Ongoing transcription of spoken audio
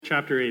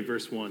chapter 8,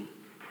 verse 1.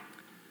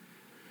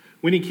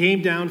 When he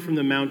came down from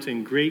the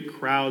mountain, great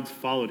crowds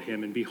followed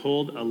him, and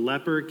behold, a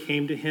leper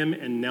came to him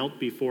and knelt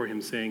before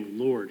him, saying,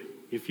 Lord,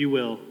 if you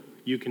will,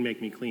 you can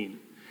make me clean.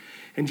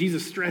 And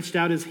Jesus stretched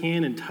out his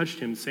hand and touched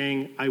him,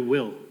 saying, I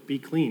will, be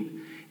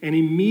clean. And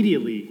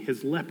immediately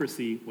his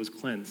leprosy was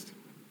cleansed.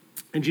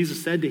 And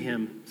Jesus said to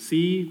him,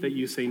 see that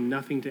you say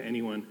nothing to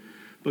anyone,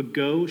 but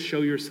go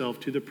show yourself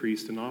to the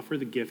priest and offer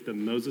the gift that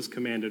Moses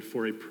commanded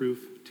for a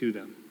proof to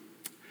them.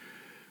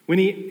 When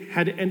he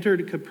had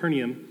entered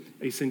Capernaum,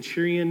 a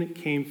centurion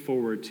came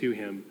forward to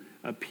him,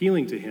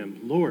 appealing to him,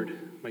 Lord,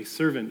 my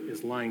servant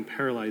is lying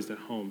paralyzed at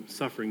home,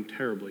 suffering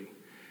terribly.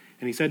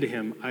 And he said to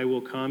him, I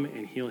will come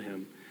and heal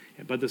him.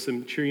 But the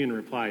centurion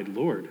replied,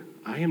 Lord,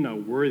 I am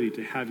not worthy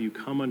to have you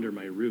come under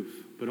my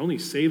roof, but only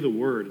say the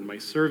word, and my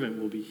servant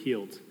will be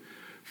healed.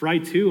 For I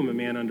too am a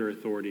man under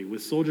authority,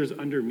 with soldiers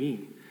under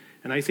me.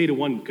 And I say to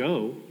one,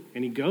 go,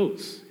 and he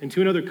goes. And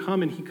to another,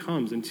 come, and he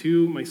comes. And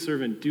to my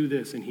servant, do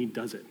this, and he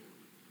does it.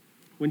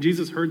 When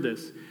Jesus heard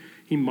this,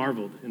 he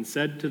marveled and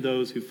said to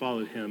those who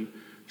followed him,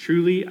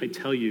 truly, I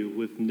tell you,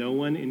 with no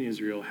one in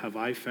Israel have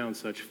I found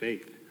such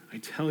faith. I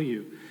tell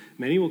you,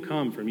 many will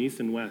come from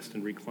east and west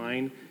and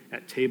recline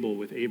at table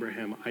with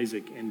Abraham,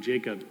 Isaac, and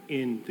Jacob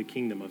in the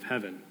kingdom of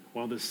heaven,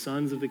 while the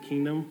sons of the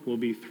kingdom will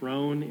be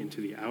thrown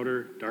into the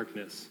outer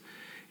darkness.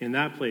 In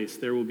that place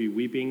there will be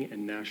weeping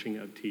and gnashing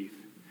of teeth.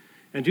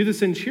 And to the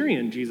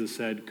centurion, Jesus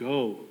said,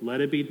 go,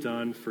 let it be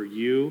done for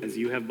you as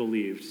you have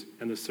believed.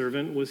 And the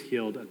servant was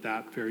healed at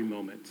that very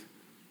moment.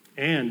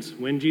 And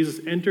when Jesus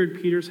entered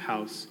Peter's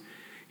house,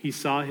 he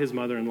saw his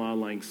mother-in-law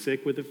lying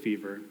sick with a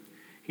fever.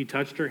 He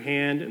touched her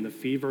hand, and the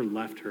fever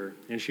left her,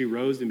 and she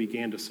rose and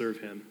began to serve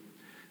him.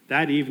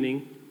 That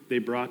evening, they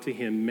brought to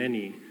him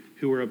many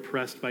who were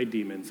oppressed by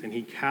demons, and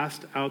he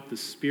cast out the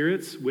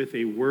spirits with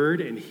a word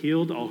and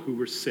healed all who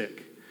were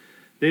sick.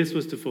 This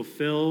was to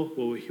fulfill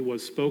what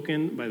was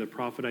spoken by the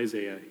prophet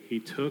Isaiah. He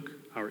took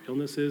our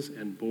illnesses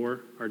and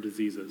bore our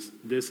diseases.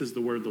 This is the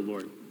word of the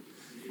Lord.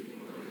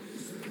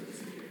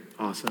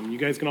 Awesome. You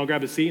guys can all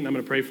grab a seat, and I'm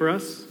going to pray for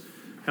us.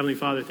 Heavenly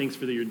Father, thanks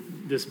for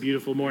this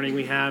beautiful morning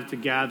we have to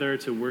gather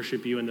to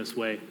worship you in this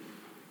way.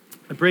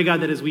 I pray,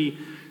 God, that as we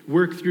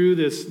work through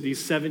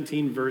these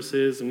 17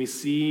 verses and we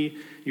see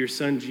your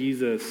son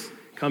Jesus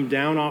come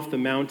down off the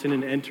mountain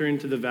and enter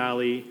into the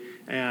valley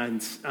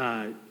and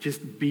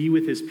just be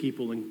with his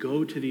people and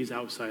go to these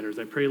outsiders.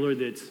 I pray, Lord,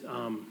 that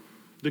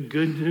the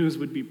good news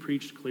would be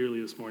preached clearly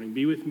this morning.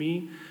 Be with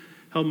me.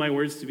 Help my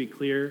words to be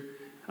clear.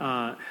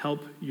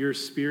 Help your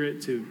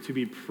spirit to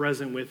be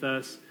present with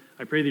us.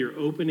 I pray that you're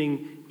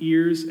opening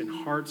ears and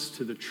hearts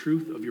to the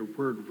truth of your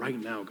word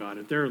right now, God.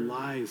 If there are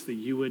lies, that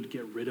you would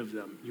get rid of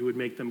them. You would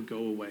make them go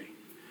away.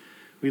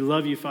 We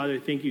love you, Father.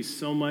 Thank you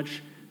so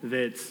much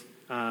that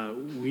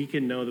we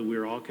can know that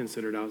we're all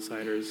considered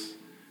outsiders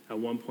at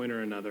one point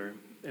or another,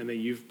 and that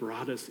you've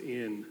brought us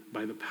in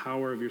by the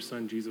power of your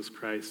son, Jesus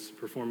Christ,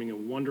 performing a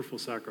wonderful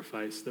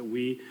sacrifice that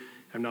we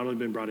have not only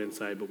been brought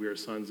inside, but we are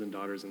sons and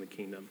daughters in the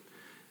kingdom.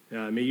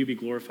 May you be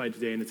glorified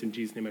today, and it's in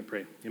Jesus' name I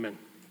pray. Amen.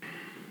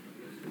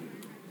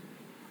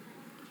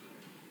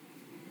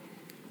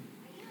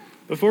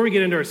 Before we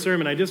get into our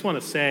sermon, I just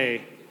want to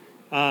say,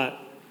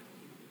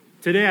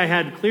 today I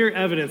had clear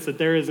evidence that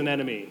there is an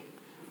enemy.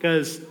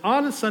 Because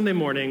on a Sunday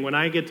morning, when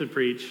I get to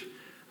preach,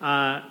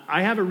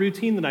 I have a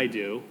routine that I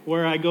do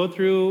where I go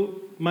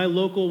through my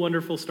local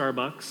wonderful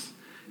Starbucks,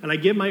 and I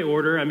get my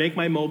order, I make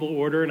my mobile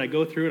order, and I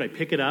go through and I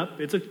pick it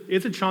up. It's a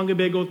chonga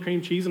bagel with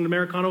cream cheese and an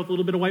Americano with a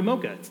little bit of white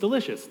mocha. It's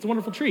delicious. It's a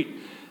wonderful treat.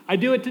 I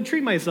do it to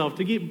treat myself,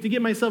 to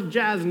get myself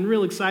jazzed and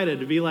real excited,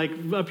 to be like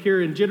up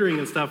here and jittering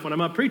and stuff when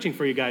I'm up preaching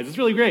for you guys. It's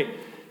really great.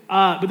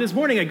 But this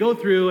morning I go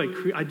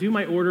through, I do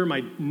my order,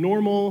 my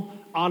normal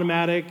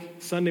automatic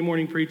Sunday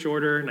morning preach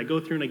order, and I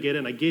go through and I get it,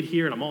 and I get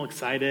here and I'm all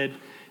excited.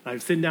 And I'm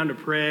sitting down to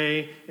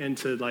pray and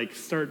to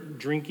start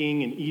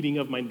drinking and eating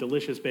of my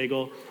delicious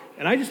bagel.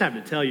 And I just have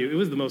to tell you, it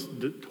was the most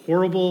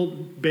horrible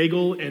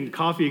bagel and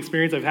coffee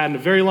experience I've had in a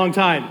very long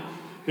time.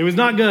 It was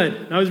not good.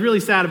 And I was really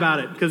sad about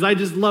it because I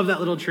just love that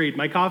little treat.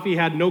 My coffee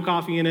had no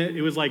coffee in it.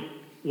 It was like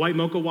white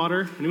mocha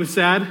water, and it was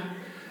sad.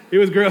 It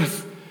was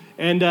gross.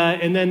 And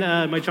then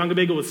my chonga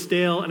bagel was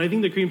stale, and I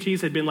think the cream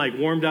cheese had been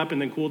warmed up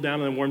and then cooled down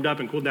and then warmed up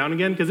and cooled down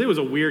again because it was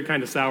a weird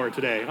kind of sour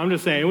today. I'm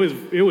just saying,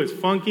 it was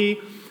funky.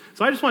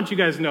 So I just want you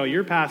guys to know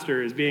your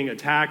pastor is being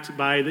attacked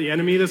by the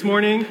enemy this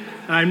morning,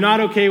 and I'm not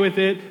okay with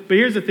it. But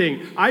here's the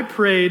thing. I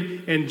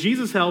prayed, and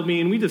Jesus helped me,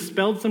 and we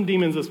dispelled some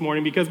demons this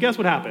morning because guess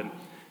what happened?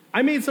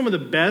 I made some of the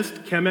best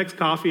Chemex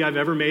coffee I've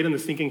ever made in the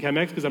stinking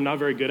Chemex because I'm not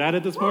very good at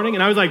it this morning.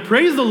 And I was like,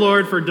 praise the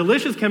Lord for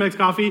delicious Chemex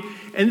coffee.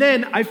 And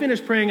then I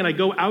finished praying, and I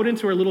go out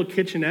into our little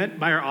kitchenette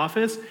by our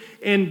office,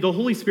 and the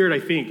Holy Spirit,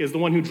 I think, is the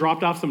one who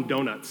dropped off some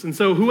donuts. And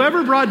so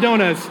whoever brought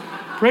donuts,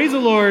 praise the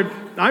Lord.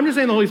 I'm just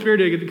saying the Holy Spirit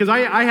did it because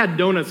I had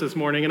donuts this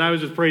morning, and I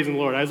was just praising the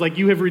Lord. I was like,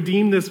 you have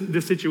redeemed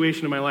this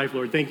situation in my life,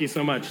 Lord. Thank you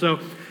so much. So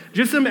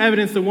just some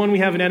evidence that, one, we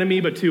have an enemy,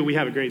 but two, we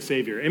have a great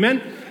Savior.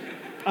 Amen?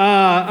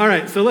 All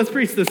right, so let's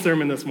preach this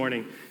sermon this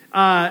morning.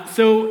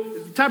 So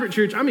Taproot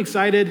Church, I'm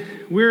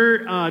excited. We're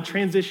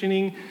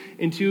transitioning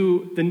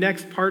into the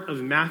next part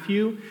of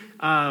Matthew.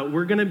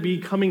 We're going to be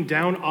coming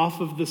down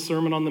off of the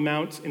Sermon on the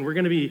Mount, and we're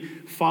going to be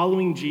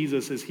following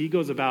Jesus as he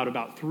goes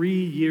about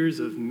 3 years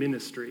of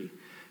ministry.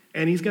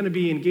 And he's going to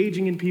be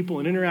engaging in people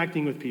and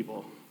interacting with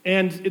people.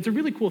 And it's a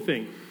really cool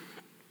thing.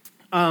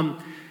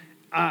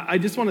 I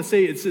just want to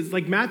say, it's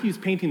like Matthew's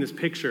painting this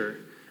picture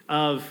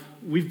of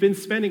do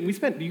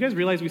you guys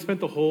realize we spent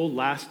the whole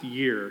last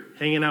year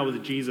hanging out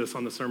with Jesus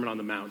on the Sermon on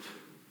the Mount?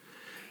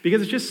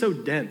 Because it's just so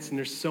dense, and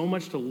there's so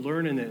much to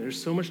learn in it, and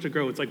there's so much to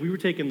grow. It's like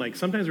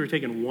sometimes we were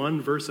taking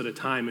one verse at a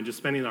time and just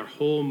spending our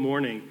whole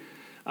morning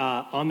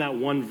on that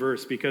one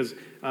verse, because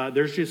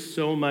there's just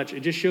so much.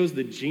 It just shows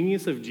the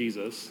genius of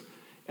Jesus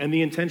and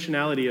the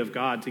intentionality of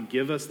God to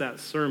give us that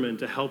sermon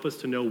to help us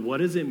to know, what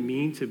does it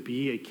mean to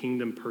be a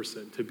kingdom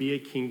person, to be a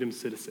kingdom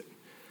citizen?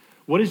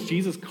 What is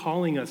Jesus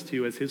calling us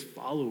to as his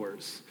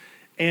followers?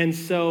 And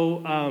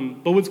so,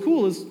 but what's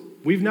cool is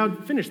we've now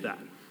finished that.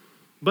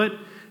 But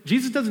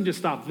Jesus doesn't just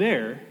stop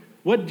there.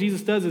 What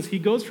Jesus does is he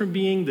goes from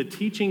being the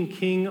teaching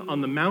king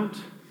on the mount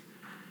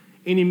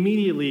and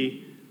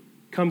immediately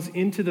comes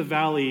into the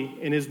valley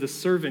and is the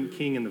servant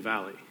king in the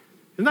valley.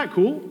 Isn't that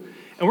cool?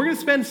 And we're going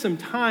to spend some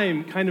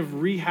time kind of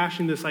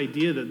rehashing this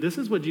idea that this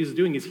is what Jesus is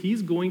doing, is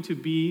he's going to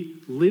be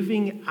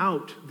living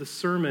out the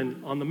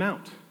Sermon on the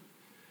Mount.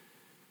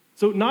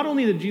 So not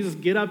only did Jesus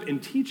get up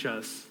and teach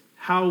us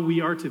how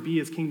we are to be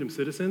as kingdom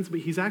citizens, but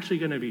he's actually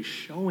going to be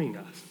showing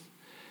us.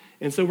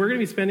 And so we're going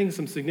to be spending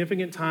some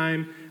significant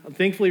time.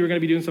 Thankfully, we're going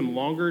to be doing some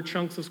longer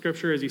chunks of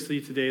scripture. As you see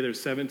today, there's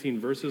 17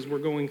 verses we're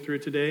going through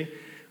today.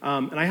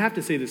 And I have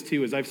to say this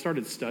too, as I've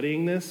started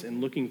studying this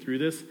and looking through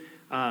this,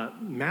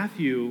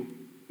 Matthew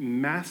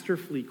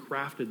masterfully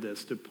crafted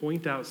this to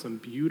point out some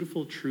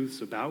beautiful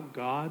truths about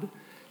God,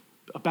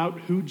 about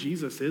who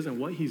Jesus is and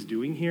what he's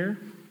doing here.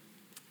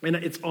 And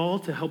it's all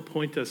to help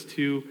point us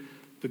to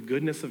the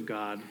goodness of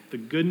God, the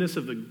goodness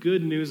of the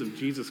good news of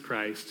Jesus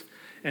Christ,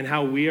 and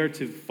how we are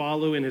to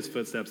follow in his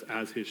footsteps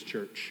as his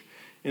church.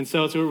 And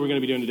so that's what we're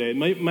going to be doing today.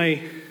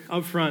 My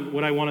up front,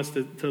 what I want us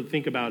to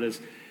think about is,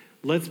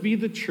 let's be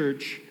the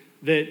church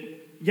that,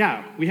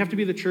 we have to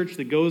be the church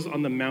that goes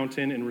on the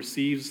mountain and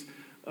receives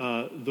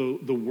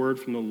the word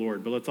from the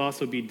Lord, but let's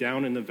also be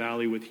down in the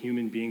valley with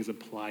human beings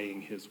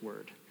applying his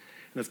word.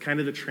 And that's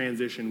kind of the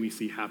transition we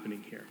see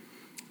happening here.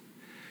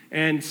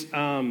 And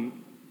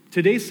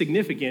today's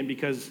significant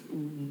because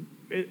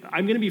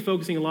I'm going to be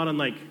focusing a lot on,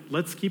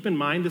 let's keep in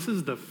mind, this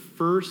is the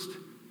first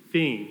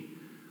thing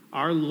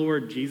our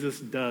Lord Jesus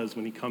does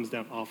when he comes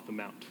down off the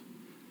mount.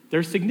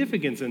 There's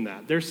significance in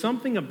that. There's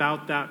something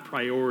about that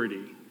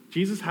priority.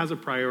 Jesus has a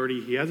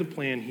priority. He has a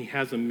plan. He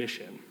has a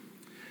mission.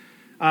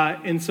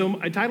 And so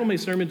I titled my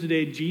sermon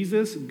today,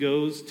 Jesus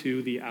Goes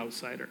to the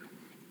Outsider.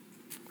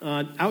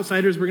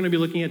 Outsiders we're going to be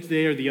looking at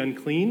today are the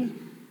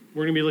unclean.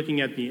 We're going to be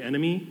looking at the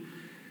enemy.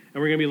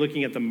 And we're going to be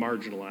looking at the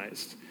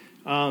marginalized.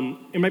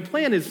 And my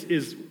plan is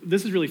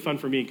this is really fun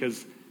for me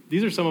because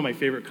these are some of my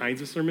favorite kinds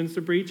of sermons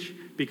to preach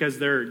because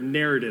they're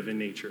narrative in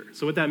nature.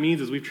 So what that means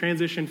is we've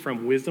transitioned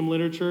from wisdom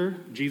literature,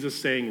 Jesus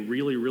saying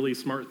really, really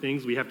smart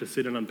things we have to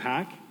sit and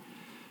unpack.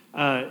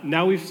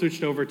 Now we've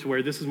switched over to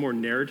where this is more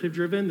narrative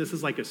driven. This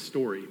is like a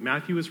story.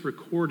 Matthew has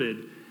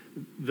recorded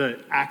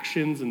the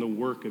actions and the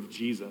work of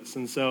Jesus.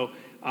 And so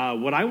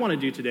what I want to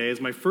do today is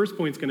my first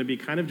point is going to be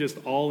kind of just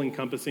all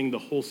encompassing the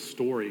whole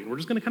story. We're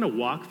just going to kind of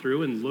walk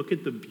through and look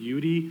at the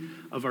beauty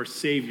of our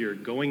Savior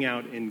going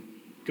out and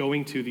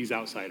going to these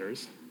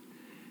outsiders.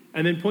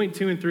 And then point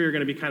 2 and 3 are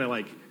going to be kind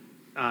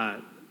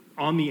of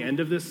on the end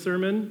of this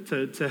sermon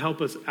to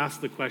help us ask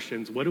the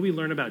questions, what do we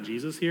learn about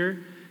Jesus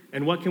here?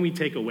 And what can we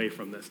take away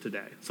from this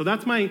today? So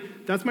that's my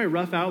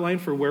rough outline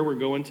for where we're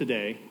going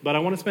today. But I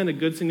want to spend a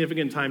good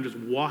significant time just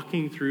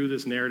walking through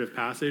this narrative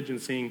passage and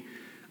seeing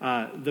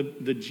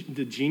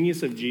the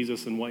genius of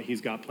Jesus and what he's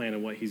got planned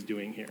and what he's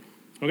doing here.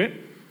 Okay?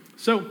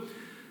 So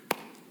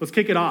let's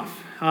kick it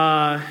off.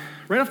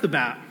 Right off the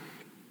bat,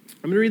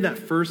 I'm going to read that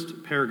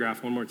first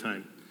paragraph one more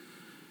time.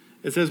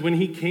 It says, when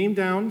he came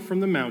down from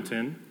the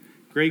mountain,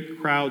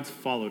 great crowds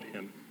followed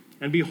him.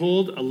 And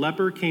behold, a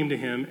leper came to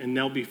him and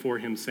knelt before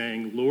him,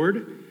 saying,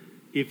 Lord,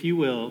 if you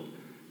will,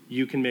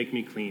 you can make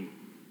me clean.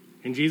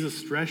 And Jesus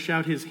stretched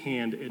out his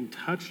hand and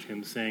touched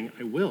him, saying,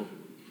 I will,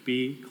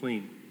 be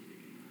clean.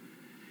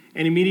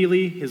 And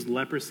immediately his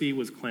leprosy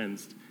was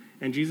cleansed.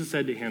 And Jesus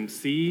said to him,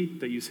 see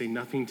that you say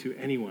nothing to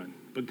anyone,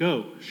 but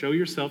go, show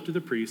yourself to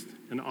the priest,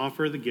 and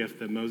offer the gift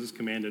that Moses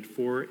commanded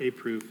for a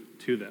proof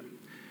to them.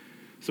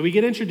 So we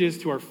get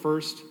introduced to our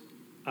first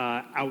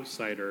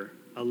outsider,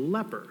 a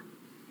leper.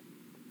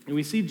 And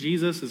we see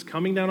Jesus is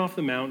coming down off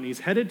the mountain. He's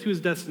headed to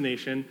his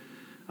destination,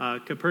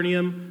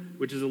 Capernaum,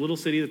 which is a little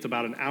city that's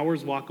about an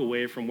hour's walk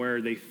away from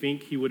where they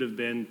think he would have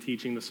been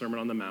teaching the Sermon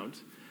on the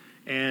Mount.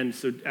 And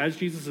so as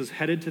Jesus is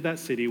headed to that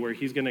city where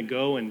he's going to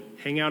go and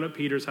hang out at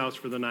Peter's house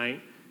for the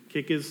night,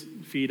 kick his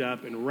feet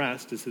up and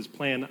rest is his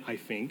plan, I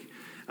think.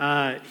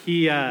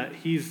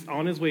 He's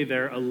on his way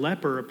there. A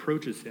leper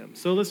approaches him.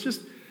 So let's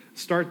just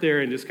start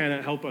there and just kind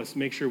of help us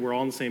make sure we're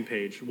all on the same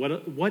page.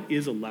 What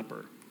is a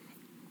leper?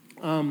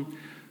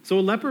 So a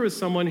leper is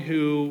someone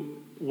who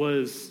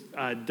was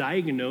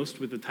diagnosed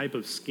with a type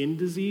of skin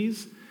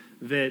disease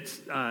that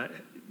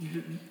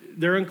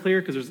they're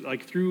unclear because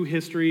there's through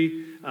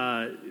history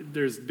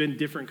there's been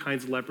different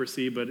kinds of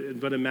leprosy,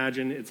 but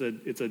imagine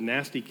it's a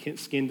nasty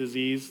skin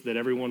disease that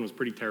everyone was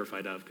pretty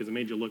terrified of because it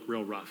made you look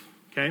real rough.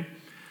 Okay,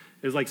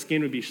 it was like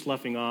skin would be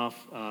sloughing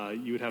off.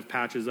 You would have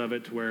patches of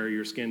it to where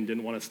your skin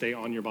didn't want to stay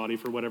on your body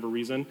for whatever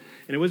reason,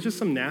 and it was just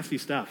some nasty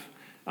stuff.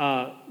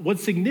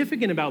 What's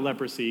significant about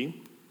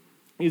leprosy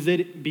is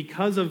that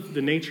because of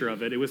the nature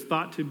of it, it was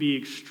thought to be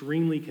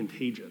extremely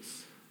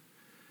contagious.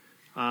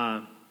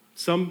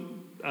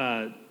 Some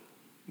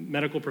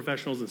medical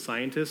professionals and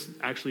scientists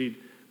actually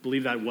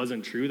believe that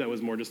wasn't true. That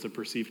was more just a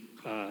perceived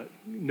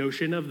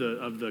notion of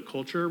the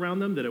culture around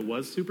them, that it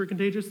was super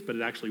contagious, but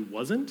it actually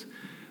wasn't.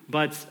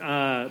 But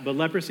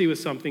leprosy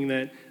was something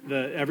that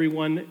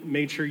everyone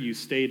made sure you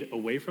stayed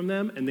away from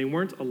them, and they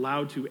weren't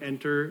allowed to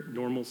enter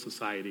normal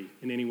society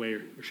in any way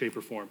or shape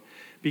or form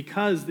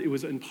because it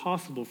was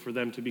impossible for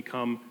them to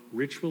become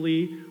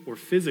ritually or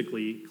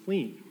physically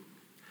clean.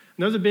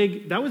 And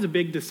that was a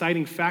big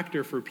deciding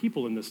factor for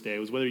people in this day,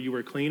 was whether you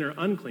were clean or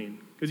unclean.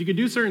 Because you could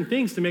do certain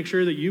things to make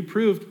sure that you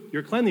proved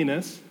your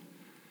cleanliness,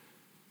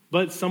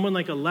 but someone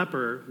like a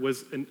leper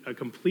was a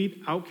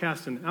complete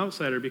outcast and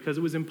outsider because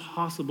it was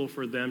impossible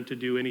for them to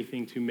do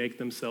anything to make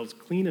themselves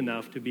clean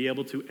enough to be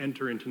able to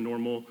enter into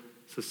normal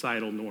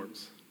societal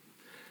norms.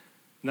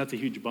 And that's a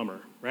huge bummer,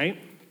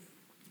 right?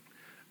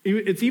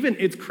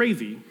 It's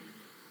crazy.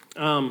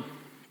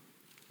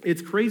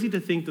 It's crazy to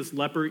think this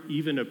leper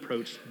even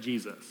approached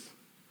Jesus.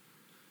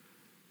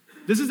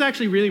 This is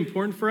actually really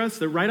important for us,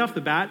 that right off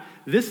the bat,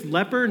 this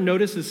leper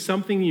notices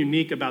something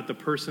unique about the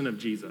person of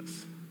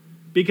Jesus.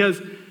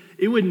 Because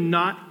it would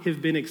not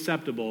have been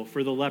acceptable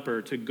for the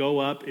leper to go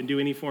up and do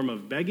any form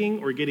of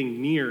begging or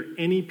getting near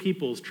any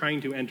peoples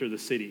trying to enter the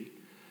city.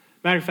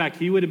 Matter of fact,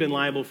 he would have been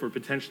liable for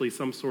potentially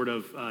some sort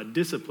of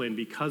discipline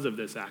because of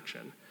this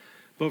action.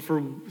 But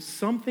for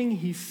something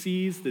he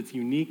sees that's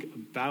unique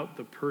about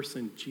the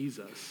person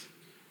Jesus,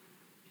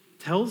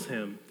 tells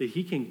him that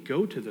he can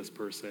go to this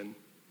person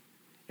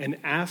and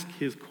ask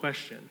his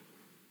question.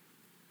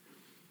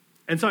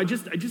 And so I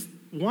just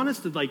want us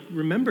to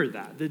remember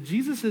that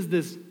Jesus is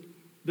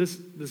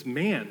this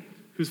man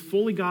who's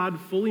fully God,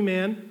 fully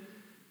man,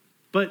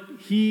 but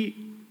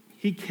he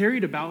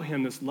carried about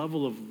him this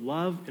level of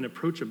love and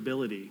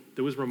approachability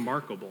that was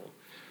remarkable.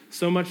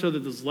 So much so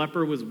that this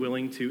leper was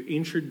willing to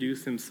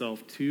introduce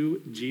himself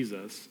to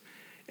Jesus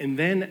and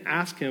then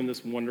ask him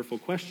this wonderful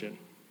question.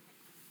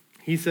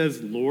 He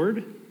says,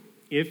 "Lord,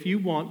 if you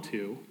want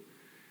to,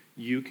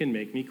 you can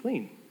make me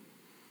clean."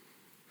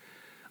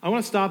 I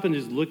want to stop and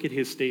just look at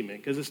his statement,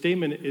 because the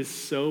statement is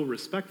so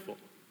respectful.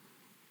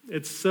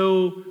 It's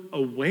so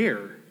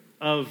aware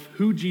of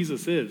who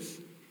Jesus is,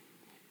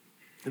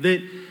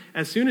 that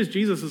as soon as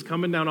Jesus is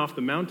coming down off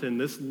the mountain,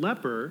 this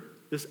leper,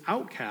 this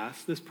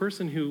outcast, this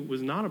person who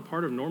was not a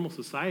part of normal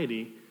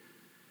society,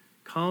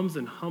 comes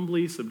and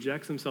humbly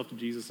subjects himself to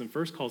Jesus and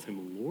first calls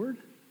him Lord,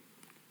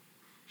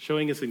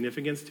 showing a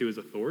significance to his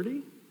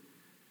authority.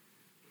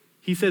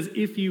 He says,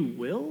 "If you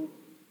will,"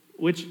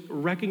 which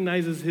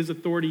recognizes his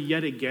authority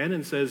yet again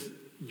and says,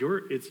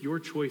 it's your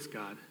choice,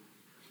 God.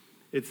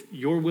 It's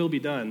your will be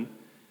done.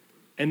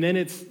 And then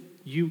it's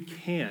you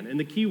can. And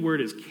the key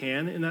word is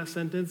can in that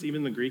sentence. Even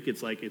in the Greek,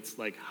 it's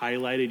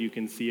highlighted. You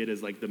can see it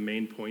as the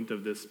main point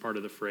of this part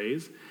of the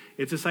phrase.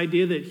 It's this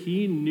idea that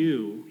he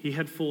knew, he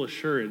had full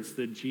assurance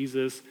that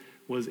Jesus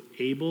was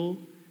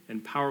able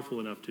and powerful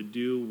enough to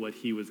do what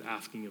he was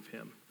asking of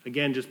him.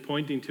 Again, just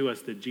pointing to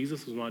us that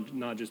Jesus was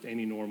not just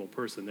any normal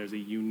person. There's a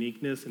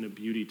uniqueness and a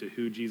beauty to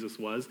who Jesus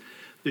was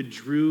that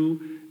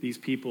drew these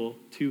people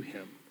to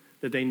him,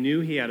 that they knew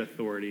he had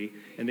authority,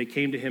 and they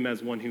came to him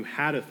as one who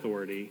had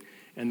authority,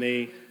 and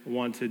they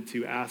wanted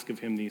to ask of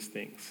him these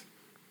things.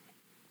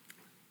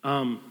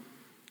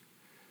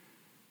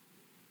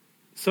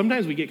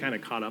 Sometimes we get kind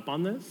of caught up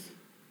on this,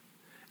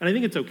 and I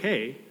think it's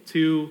okay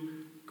to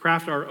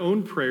craft our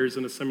own prayers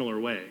in a similar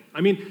way.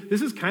 I mean,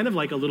 this is kind of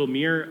like a little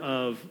mirror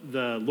of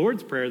the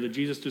Lord's Prayer that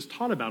Jesus just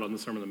taught about on the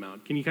Sermon on the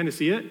Mount. Can you kind of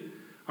see it?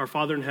 Our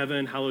Father in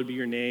heaven, hallowed be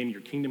your name.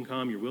 Your kingdom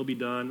come, your will be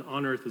done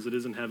on earth as it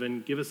is in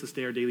heaven. Give us this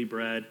day our daily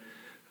bread.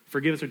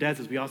 Forgive us our debts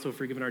as we also have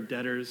forgiven our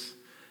debtors.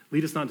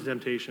 Lead us not into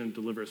temptation,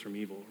 deliver us from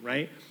evil,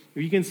 right?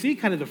 You can see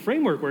kind of the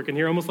framework working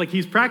here, almost like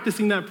he's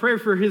practicing that prayer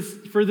for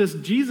this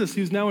Jesus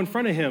who's now in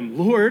front of him.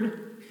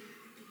 Lord,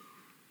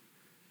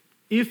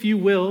 if you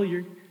will,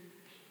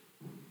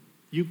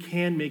 you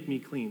can make me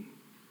clean.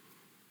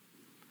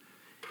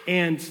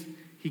 And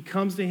he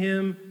comes to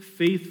him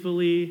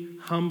faithfully,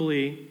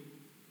 humbly.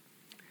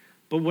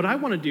 But what I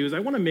want to do is I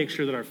want to make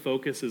sure that our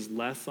focus is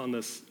less on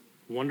this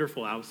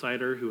wonderful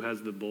outsider who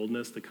has the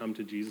boldness to come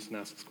to Jesus and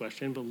ask this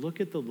question, but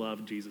look at the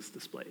love Jesus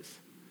displays.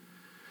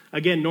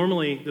 Again,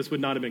 normally this would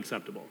not have been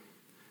acceptable.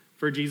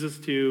 For Jesus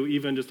to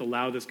even just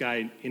allow this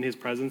guy in his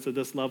presence at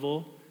this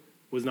level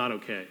was not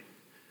okay.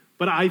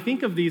 But I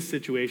think of these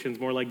situations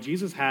more like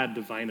Jesus had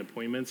divine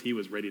appointments he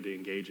was ready to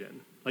engage in.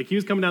 Like he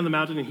was coming down the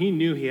mountain and he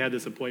knew he had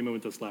this appointment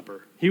with this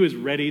leper. He was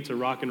ready to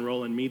rock and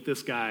roll and meet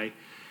this guy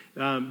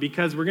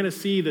because we're going to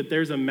see that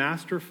there's a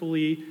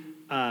masterfully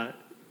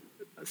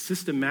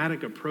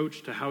systematic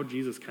approach to how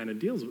Jesus kind of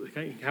deals with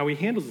it, how he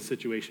handles the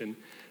situation.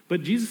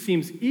 But Jesus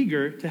seems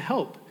eager to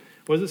help.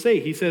 What does it say?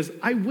 He says,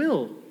 I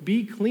will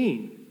be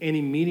clean. And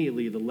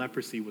immediately the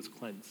leprosy was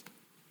cleansed.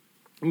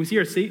 And we see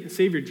our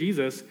Savior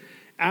Jesus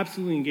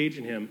absolutely engage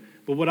in him.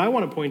 But what I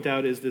want to point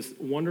out is this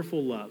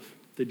wonderful love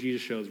that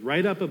Jesus shows.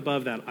 Right up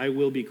above that I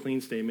will be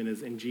clean statement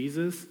is, and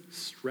Jesus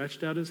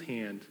stretched out his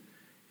hand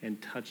and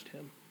touched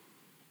him.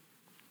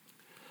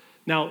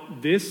 Now,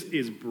 this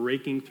is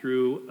breaking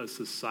through a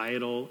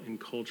societal and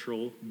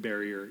cultural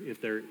barrier, if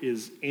there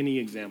is any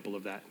example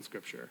of that in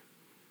Scripture.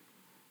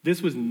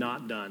 This was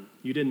not done.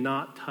 You did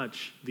not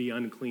touch the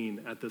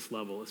unclean at this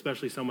level,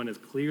 especially someone as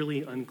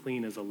clearly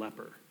unclean as a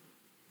leper.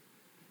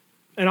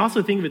 And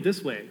also think of it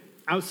this way.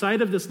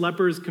 Outside of this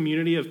leper's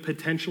community of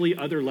potentially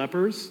other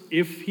lepers,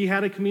 if he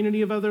had a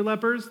community of other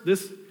lepers,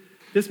 this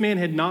man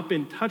had not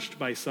been touched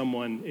by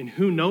someone in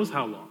who knows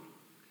how long.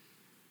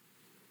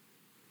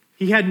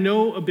 He had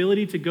no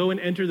ability to go and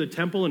enter the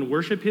temple and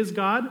worship his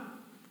God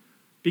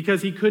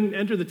because he couldn't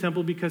enter the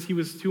temple because he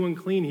was too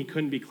unclean. He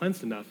couldn't be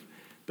cleansed enough.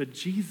 But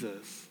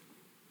Jesus,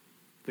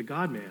 the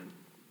God-man,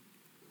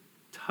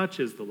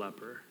 touches the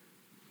leper.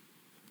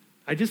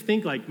 I just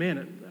think like,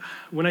 man,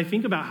 when I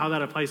think about how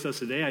that applies to us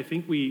today, I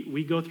think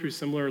we go through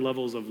similar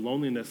levels of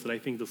loneliness that I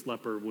think this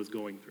leper was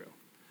going through.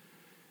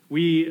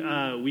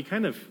 We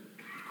kind of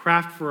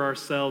craft for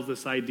ourselves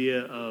this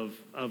idea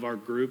of our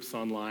groups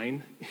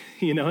online.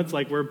 You know, it's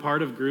like we're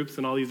part of groups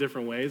in all these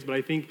different ways, but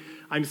I think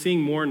I'm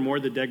seeing more and more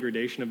the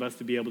degradation of us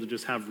to be able to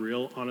just have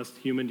real, honest,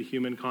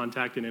 human-to-human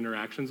contact and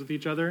interactions with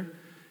each other.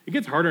 It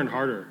gets harder and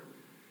harder.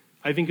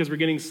 I think because we're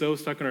getting so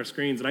stuck on our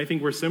screens. And I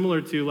think we're similar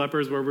to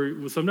lepers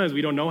where sometimes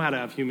we don't know how to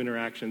have human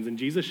interactions. And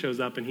Jesus shows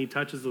up and he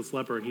touches this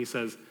leper and he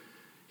says,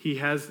 he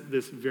has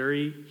this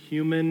very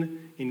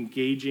human,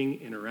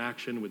 engaging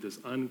interaction with this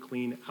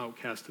unclean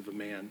outcast of a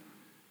man.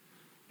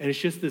 And it's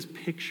just this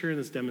picture and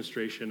this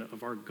demonstration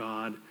of our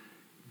God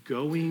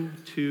going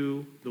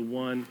to the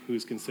one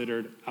who's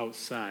considered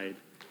outside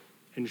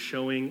and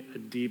showing a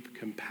deep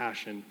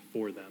compassion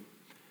for them.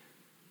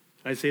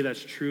 I say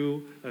that's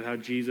true of how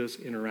Jesus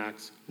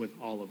interacts with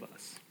all of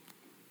us.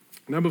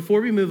 Now, before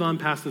we move on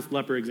past this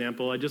leper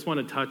example, I just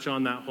want to touch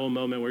on that whole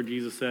moment where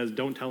Jesus says,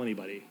 don't tell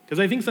anybody. Because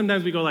I think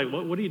sometimes we go like,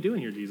 what are you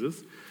doing here,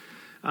 Jesus?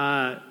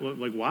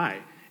 Like, why?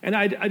 And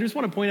I just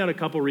want to point out a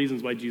couple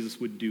reasons why Jesus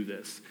would do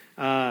this.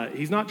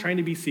 He's not trying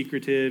to be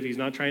secretive. He's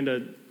not trying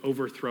to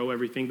overthrow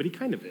everything, but he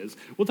kind of is.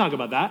 We'll talk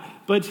about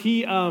that. But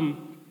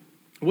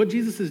what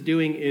Jesus is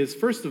doing is,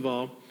 first of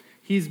all,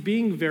 he's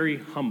being very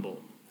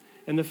humble.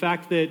 And the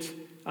fact that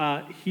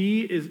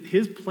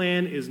his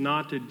plan is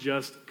not to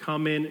just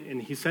come in,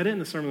 and he said it in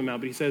the Sermon on the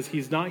Mount, but he says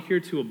he's not here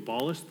to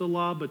abolish the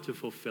law, but to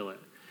fulfill it.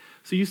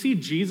 So you see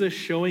Jesus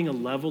showing a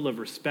level of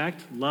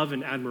respect, love,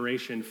 and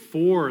admiration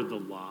for the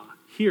law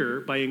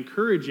here by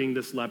encouraging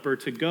this leper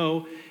to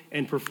go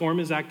and perform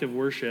his act of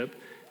worship,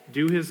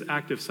 do his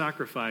act of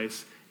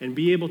sacrifice, and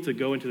be able to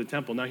go into the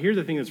temple. Now, here's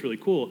the thing that's really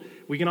cool.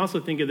 We can also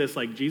think of this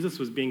like Jesus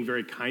was being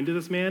very kind to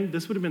this man.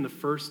 This would have been the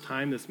first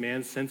time this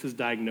man, since his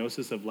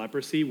diagnosis of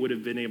leprosy, would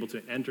have been able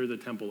to enter the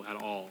temple at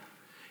all.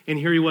 And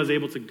here he was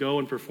able to go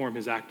and perform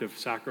his act of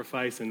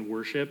sacrifice and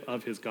worship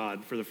of his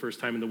God for the first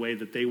time in the way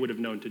that they would have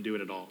known to do it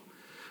at all.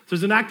 So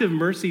there's an act of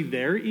mercy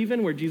there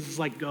even where Jesus is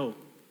like, go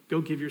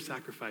give your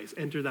sacrifice,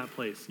 enter that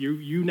place. You're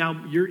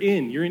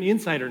an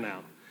insider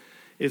now,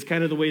 is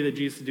kind of the way that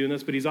Jesus is doing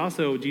this. But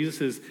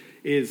Jesus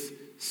is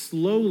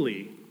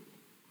slowly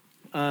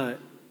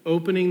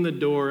opening the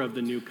door of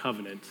the new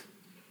covenant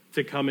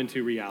to come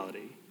into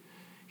reality.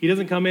 He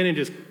doesn't come in and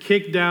just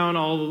kick down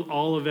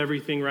all of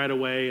everything right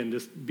away and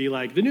just be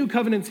like, the new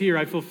covenant's here,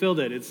 I fulfilled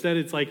it. Instead,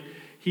 it's like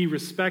he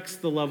respects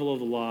the level of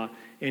the law,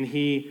 and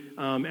he,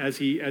 as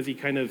he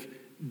kind of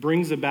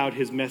brings about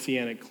his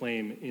messianic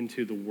claim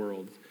into the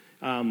world.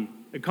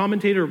 A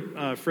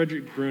commentator,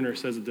 Frederick Bruner,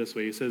 says it this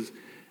way. He says,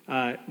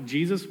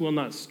 Jesus will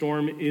not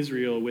storm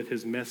Israel with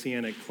his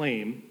messianic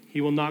claim. He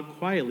will knock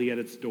quietly at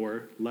its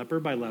door, leper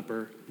by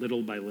leper,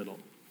 little by little.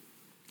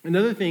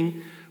 Another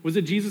thing was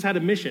that Jesus had a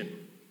mission.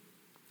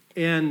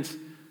 And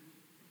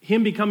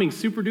him becoming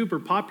super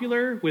duper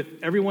popular with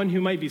everyone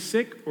who might be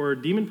sick or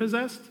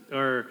demon-possessed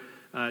or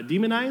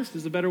demonized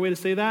is a better way to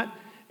say that,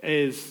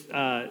 is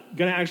going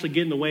to actually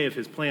get in the way of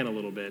his plan a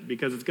little bit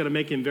because it's going to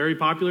make him very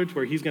popular to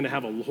where he's going to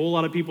have a whole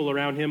lot of people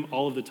around him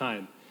all of the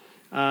time.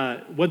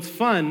 What's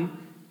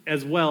fun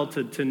as well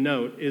to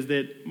note is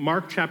that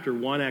Mark chapter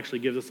 1 actually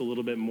gives us a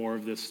little bit more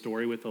of this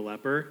story with the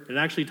leper. It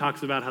actually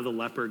talks about how the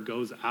leper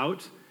goes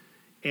out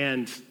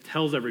and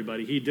tells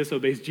everybody. He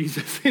disobeys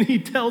Jesus, and he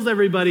tells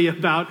everybody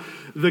about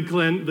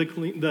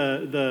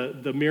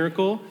the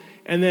miracle.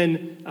 And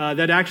then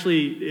that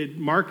actually,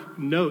 Mark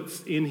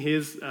notes in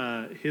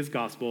his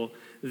gospel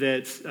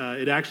that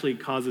it actually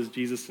causes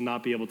Jesus to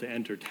not be able to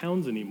enter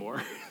towns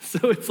anymore.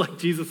 So it's like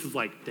Jesus is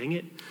like, dang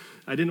it,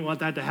 I didn't want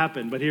that to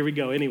happen, but here we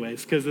go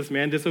anyways, because this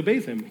man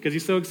disobeys him, because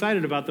he's so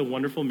excited about the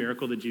wonderful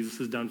miracle that Jesus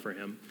has done for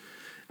him.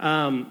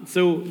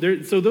 So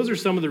those are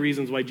some of the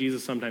reasons why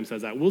Jesus sometimes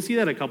says that. We'll see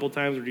that a couple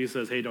times where Jesus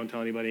says, hey, don't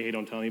tell anybody, hey,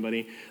 don't tell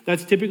anybody.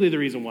 That's typically the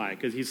reason why,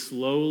 because he's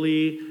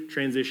slowly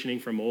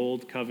transitioning from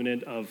old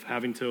covenant of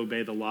having to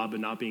obey the law but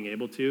not being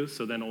able to,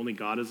 so then only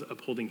God is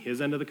upholding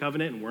his end of the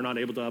covenant, and we're not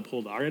able to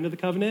uphold our end of the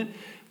covenant.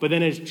 But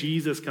then as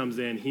Jesus comes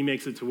in, he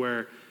makes it to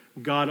where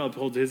God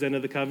upholds his end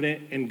of the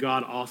covenant, and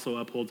God also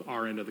upholds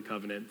our end of the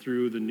covenant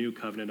through the new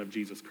covenant of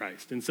Jesus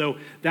Christ. And so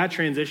that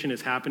transition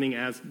is happening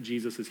as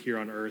Jesus is here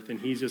on earth, and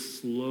he's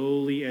just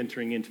slowly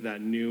entering into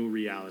that new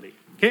reality.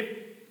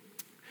 Okay,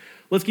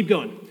 let's keep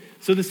going.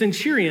 So the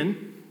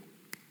centurion,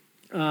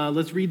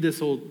 let's read this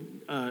whole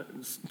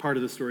part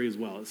of the story as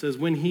well. It says,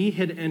 when he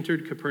had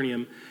entered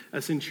Capernaum,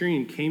 a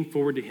centurion came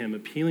forward to him,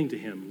 appealing to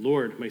him,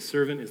 Lord, my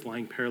servant is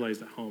lying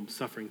paralyzed at home,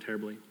 suffering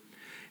terribly.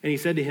 And he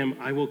said to him,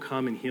 I will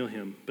come and heal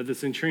him. But the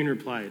centurion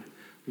replied,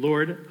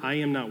 Lord, I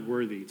am not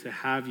worthy to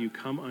have you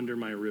come under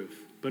my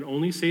roof, but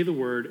only say the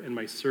word, and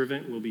my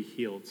servant will be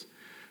healed.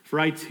 For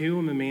I too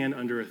am a man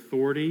under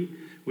authority,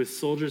 with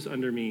soldiers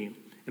under me.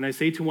 And I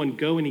say to one,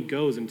 go, and he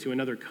goes, and to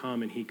another,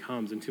 come, and he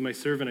comes. And to my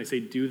servant I say,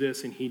 do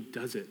this, and he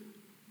does it.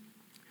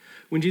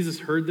 When Jesus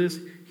heard this,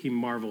 he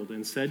marveled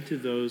and said to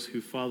those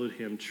who followed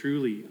him,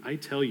 truly, I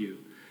tell you,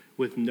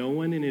 with no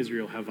one in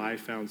Israel have I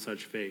found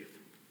such faith.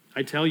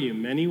 I tell you,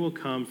 many will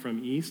come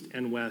from east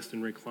and west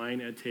and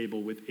recline at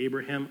table with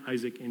Abraham,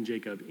 Isaac, and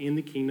Jacob in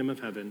the kingdom of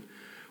heaven,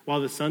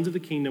 while the sons of the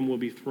kingdom will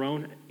be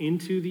thrown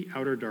into the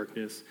outer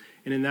darkness,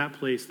 and in that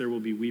place there will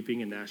be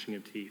weeping and gnashing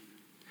of teeth.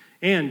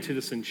 And to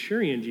the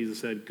centurion, Jesus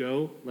said,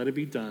 go, let it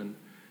be done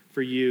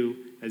for you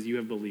as you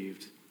have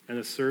believed. And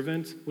the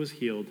servant was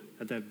healed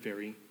at that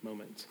very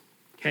moment.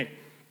 Okay,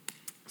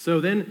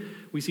 so then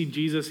we see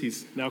Jesus.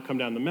 He's now come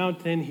down the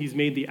mountain. He's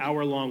made the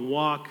hour-long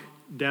walk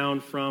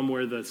down from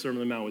where the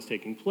Sermon on the Mount was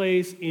taking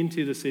place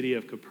into the city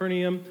of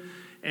Capernaum,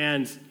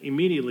 and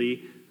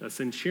immediately a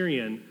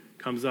centurion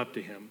comes up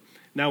to him.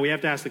 Now we have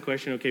to ask the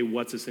question, okay,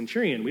 what's a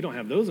centurion? We don't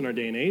have those in our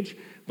day and age,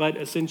 but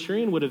a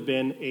centurion would have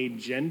been a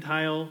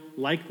Gentile,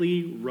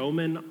 likely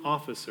Roman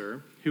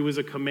officer who was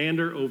a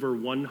commander over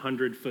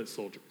 100 foot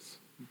soldiers.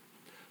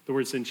 The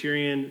word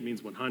centurion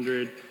means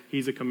 100.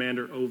 He's a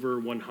commander over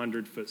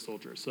 100 foot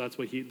soldiers. So that's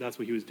what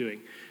he was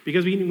doing.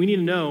 Because we need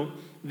to know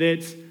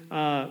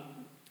that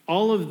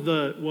all of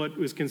what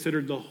was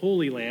considered the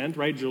Holy Land,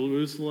 right,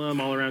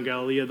 Jerusalem, all around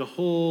Galilee, the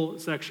whole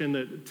section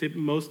that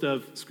most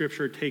of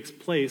Scripture takes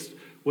place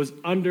was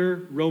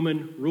under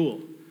Roman rule.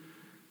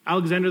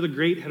 Alexander the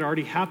Great had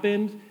already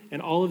happened,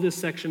 and all of this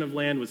section of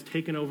land was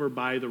taken over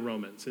by the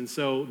Romans. And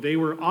so they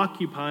were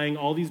occupying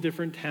all these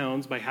different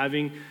towns by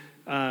having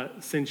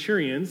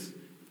centurions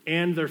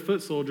and their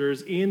foot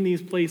soldiers in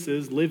these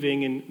places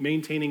living and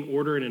maintaining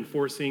order and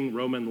enforcing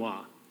Roman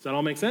law. Does that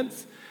all make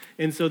sense?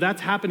 And so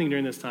that's happening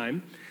during this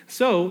time.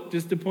 So,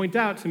 just to point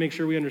out, to make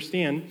sure we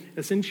understand,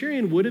 a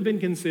centurion would have been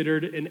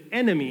considered an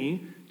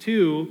enemy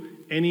to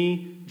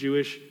any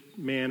Jewish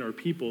man or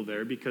people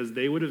there because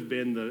they would have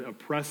been the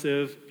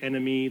oppressive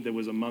enemy that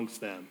was amongst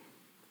them.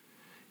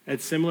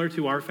 It's similar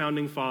to our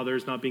founding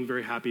fathers not being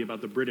very happy about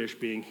the British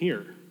being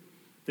here.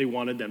 They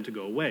wanted them to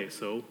go away,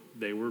 so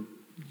they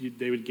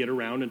would get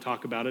around and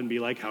talk about it and be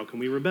like, how can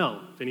we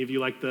rebel? If any of you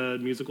like the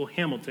musical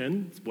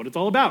Hamilton, it's what it's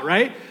all about,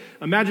 right?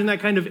 Imagine that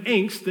kind of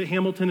angst that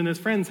Hamilton and his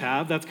friends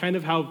have. That's kind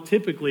of how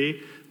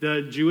typically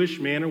the Jewish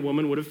man or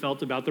woman would have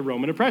felt about the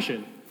Roman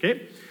oppression,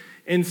 okay?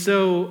 And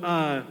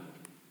so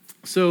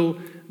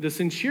the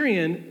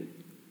centurion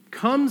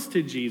comes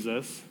to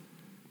Jesus.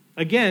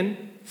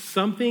 Again,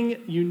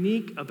 something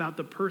unique about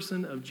the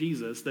person of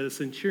Jesus that a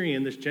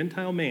centurion, this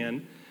Gentile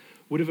man,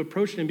 would have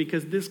approached him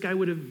because this guy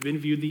would have been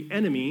viewed the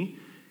enemy,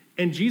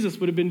 and Jesus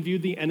would have been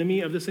viewed the enemy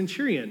of the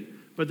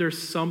centurion. But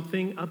there's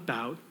something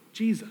about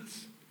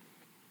Jesus.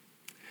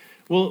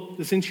 Well,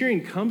 the centurion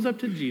comes up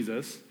to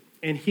Jesus,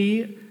 and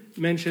he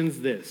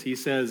mentions this. He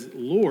says,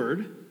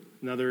 Lord,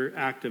 another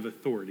act of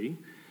authority,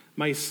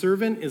 my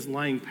servant is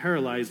lying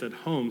paralyzed at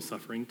home,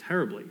 suffering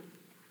terribly.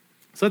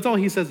 So that's all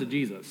he says to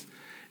Jesus.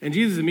 And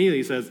Jesus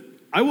immediately says,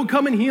 I will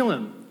come and heal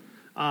him.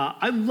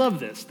 I love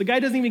this. The guy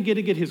doesn't even get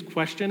to get his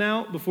question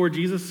out before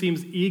Jesus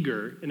seems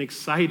eager and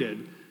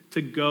excited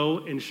to go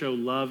and show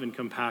love and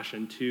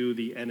compassion to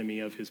the enemy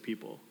of his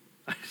people.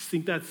 I just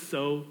think that's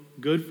so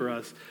good for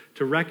us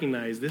to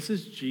recognize this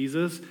is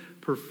Jesus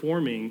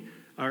performing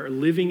or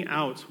living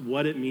out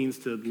what it means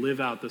to live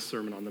out the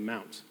Sermon on the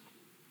Mount.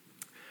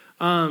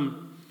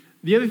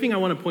 The other thing I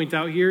want to point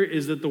out here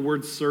is that the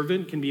word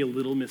servant can be a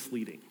little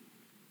misleading.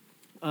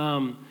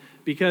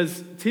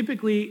 Because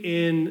typically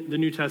in the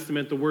New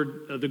Testament,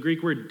 the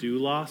Greek word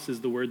doulos is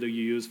the word that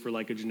you use for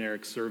like a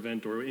generic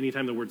servant, or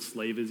anytime the word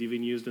slave is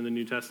even used in the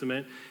New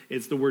Testament,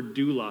 it's the word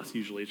doulos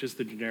usually. It's just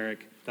the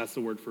generic, that's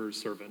the word for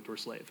servant or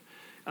slave.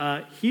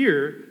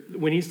 Here,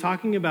 when he's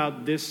talking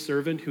about this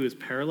servant who is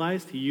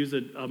paralyzed, he used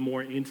a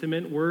more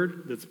intimate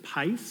word that's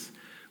pais,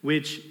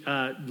 which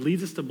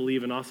leads us to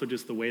believe, and also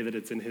just the way that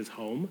it's in his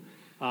home,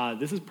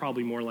 this is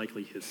probably more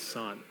likely his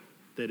son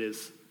that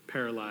is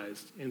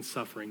paralyzed and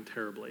suffering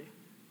terribly.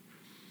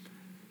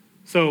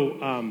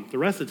 So the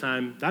rest of the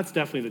time, that's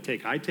definitely the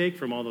take I take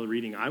from all the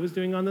reading I was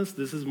doing on this.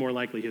 This is more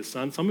likely his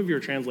son. Some of your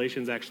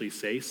translations actually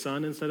say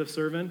son instead of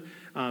servant,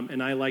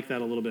 and I like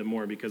that a little bit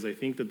more because I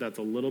think that that's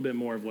a little bit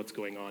more of what's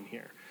going on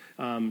here.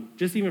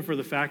 Just even for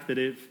the fact that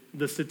if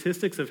the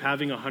statistics of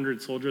having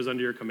 100 soldiers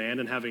under your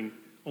command and having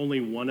only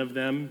one of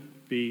them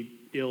be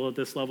ill at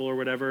this level or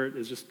whatever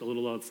is just a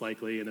little less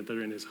likely, and if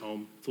they're in his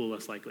home, it's a little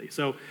less likely.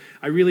 So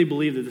I really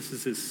believe that this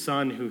is his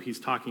son who he's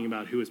talking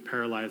about, who is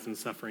paralyzed and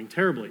suffering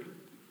terribly.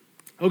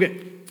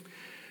 Okay.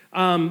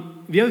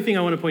 The other thing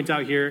I want to point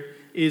out here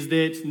is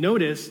that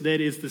notice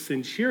that it's the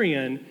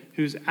centurion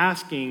who's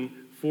asking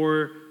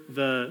for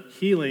the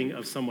healing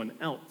of someone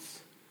else.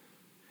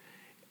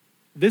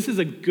 This is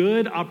a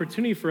good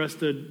opportunity for us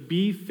to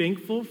be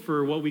thankful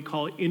for what we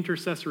call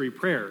intercessory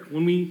prayer.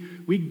 When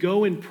we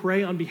go and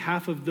pray on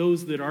behalf of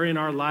those that are in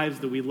our lives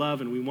that we love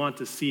and we want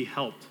to see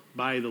helped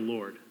by the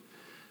Lord.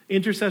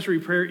 Intercessory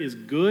prayer is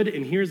good,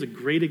 and here's a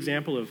great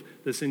example of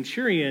the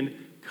centurion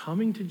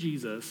coming to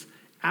Jesus,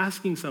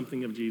 asking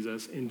something of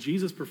Jesus, and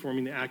Jesus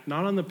performing the act,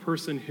 not on the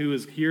person who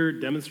is here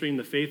demonstrating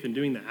the faith and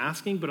doing the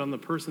asking, but on the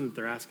person that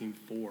they're asking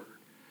for.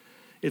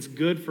 It's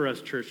good for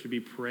us, church, to be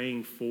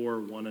praying for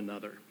one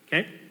another,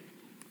 okay?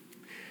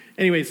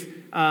 Anyways,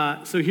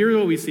 so here's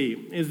what we see,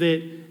 is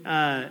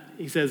that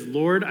he says,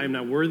 Lord, I'm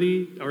not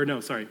worthy, or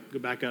no, sorry, go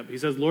back up. He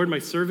says, Lord, my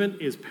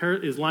servant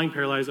is lying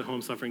paralyzed at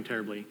home, suffering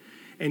terribly.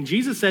 And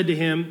Jesus said to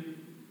him,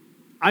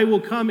 I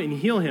will come and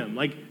heal him.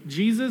 Like,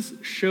 Jesus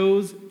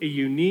shows a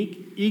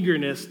unique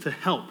eagerness to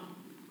help.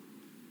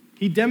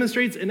 He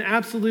demonstrates an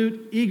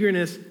absolute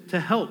eagerness to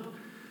help.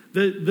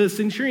 The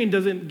centurion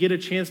doesn't get a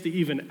chance to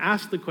even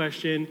ask the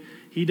question.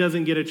 He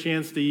doesn't get a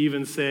chance to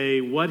even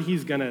say what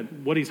he's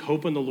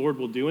hoping the Lord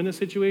will do in this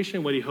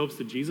situation, what he hopes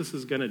that Jesus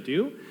is going to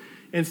do.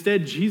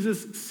 Instead,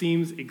 Jesus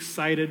seems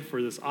excited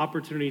for this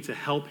opportunity to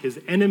help his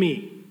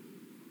enemy.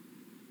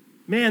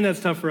 Man,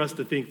 that's tough for us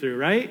to think through,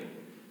 right?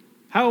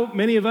 How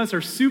many of us are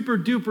super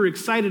duper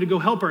excited to go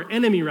help our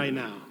enemy right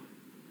now?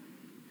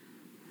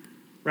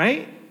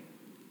 Right?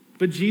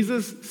 But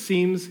Jesus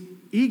seems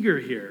eager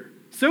here.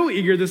 So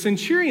eager, the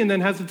centurion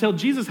then has to tell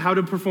Jesus how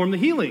to perform the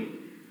healing.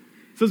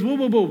 He says, whoa,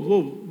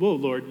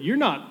 Lord,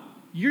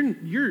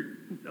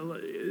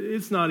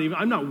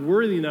 I'm not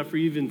worthy enough for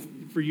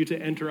you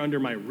to enter under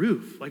my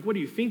roof. Like, what are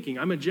you thinking?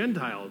 I'm a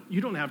Gentile.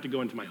 You don't have to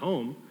go into my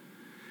home.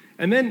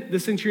 And then the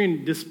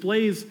centurion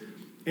displays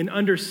an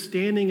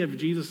understanding of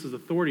Jesus'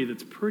 authority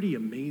that's pretty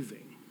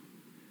amazing.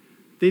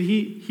 That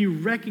he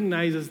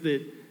recognizes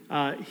that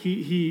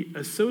he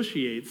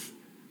associates,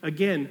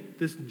 again,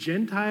 this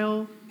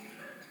Gentile,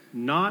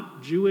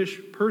 not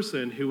Jewish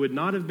person who would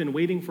not have been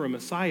waiting for a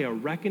Messiah,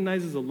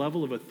 recognizes a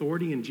level of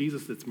authority in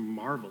Jesus that's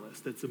marvelous,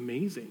 that's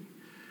amazing.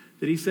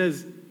 That he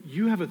says,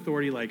 you have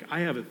authority like I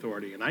have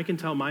authority, and I can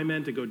tell my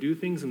men to go do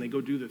things, and they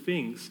go do the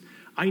things.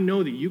 I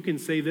know that you can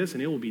say this,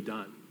 and it will be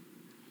done.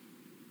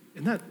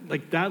 And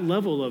that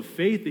level of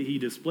faith that he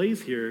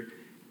displays here,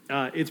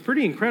 it's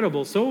pretty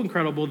incredible, so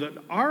incredible that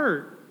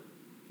our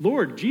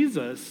Lord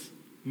Jesus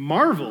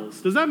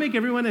marvels. Does that make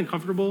everyone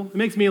uncomfortable? It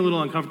makes me a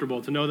little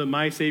uncomfortable to know that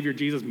my Savior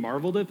Jesus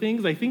marveled at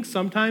things. I think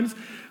sometimes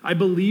I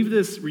believe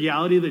this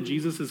reality that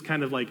Jesus is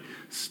kind of like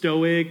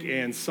stoic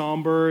and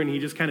somber and he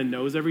just kind of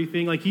knows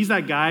everything. Like he's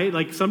that guy.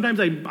 Like sometimes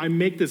I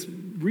make this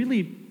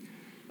really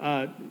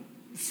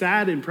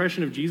sad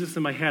impression of Jesus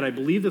in my head. I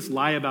believe this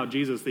lie about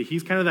Jesus, that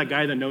he's kind of that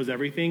guy that knows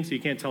everything, so you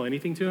can't tell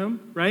anything to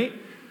him, right?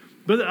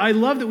 But I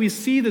love that we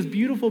see this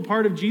beautiful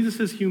part of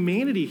Jesus'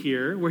 humanity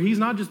here, where he's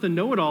not just a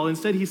know-it-all.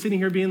 Instead, he's sitting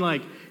here being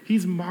like,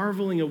 he's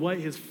marveling at what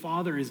his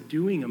Father is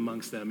doing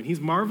amongst them. And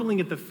he's marveling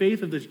at the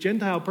faith of this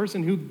Gentile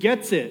person who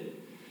gets it.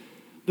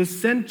 The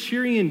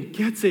centurion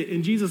gets it,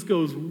 and Jesus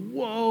goes,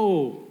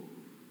 whoa,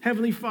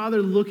 Heavenly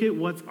Father, look at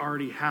what's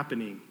already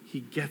happening. He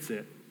gets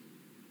it.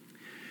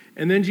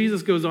 And then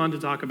Jesus goes on to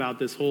talk about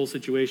this whole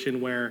situation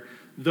where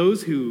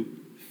those who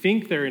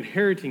think they're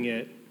inheriting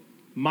it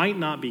might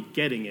not be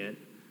getting it,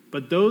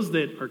 but those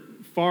that are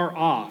far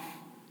off,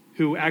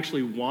 who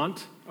actually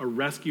want a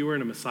rescuer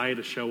and a Messiah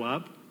to show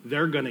up,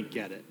 they're going to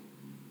get it.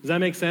 Does that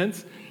make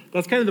sense?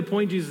 That's kind of the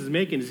point Jesus is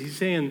making, is he's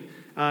saying,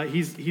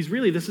 he's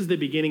really, this is the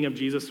beginning of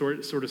Jesus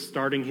sort of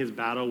starting his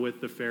battle with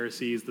the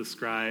Pharisees, the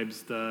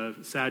scribes, the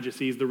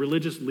Sadducees, the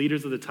religious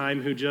leaders of the time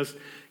who just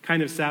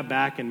kind of sat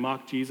back and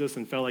mocked Jesus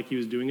and felt like he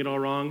was doing it all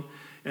wrong,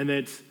 and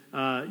that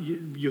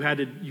you had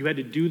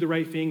to do the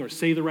right thing or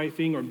say the right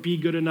thing or be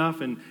good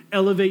enough and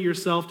elevate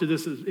yourself to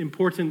this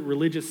important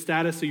religious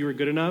status so you were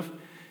good enough.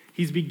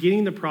 He's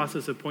beginning the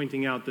process of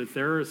pointing out that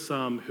there are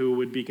some who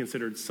would be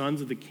considered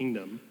sons of the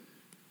kingdom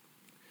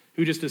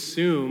who just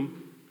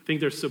think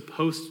they're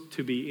supposed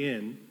to be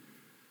in,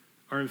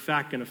 are in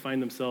fact going to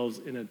find themselves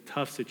in a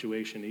tough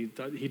situation.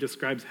 He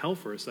describes hell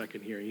for a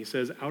second here. He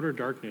says, outer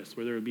darkness,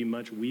 where there would be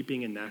much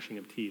weeping and gnashing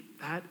of teeth.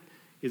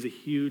 That's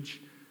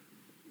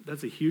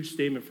a huge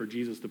statement for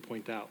Jesus to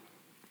point out.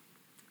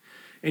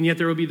 And yet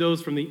there will be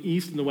those from the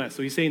east and the west.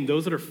 So he's saying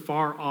those that are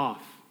far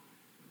off,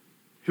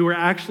 who are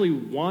actually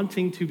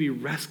wanting to be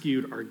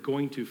rescued, are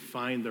going to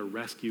find their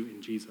rescue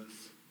in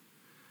Jesus.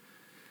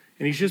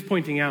 And he's just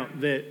pointing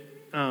out that,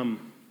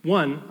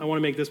 one, I want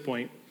to make this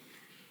point.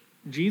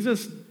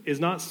 Jesus is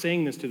not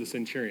saying this to the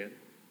centurion.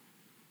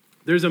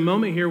 There's a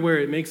moment here where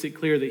it makes it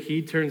clear that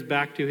he turns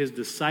back to his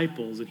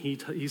disciples and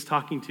he's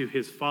talking to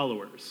his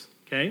followers,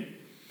 okay?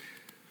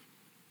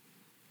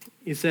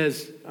 He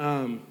says,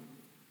 and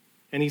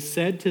he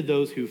said to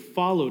those who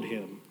followed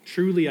him,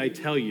 truly I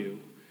tell you,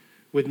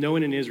 with no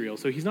one in Israel.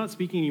 So he's not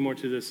speaking anymore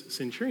to this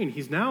centurion.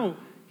 He's now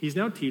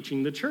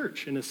teaching the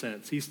church, in a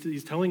sense.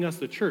 He's telling us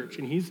the church,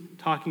 and he's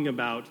talking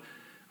about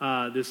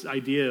this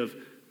idea of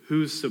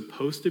who's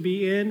supposed to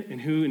be in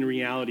and who in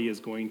reality is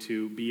going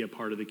to be a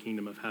part of the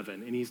kingdom of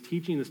heaven. And he's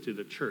teaching this to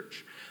the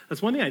church. That's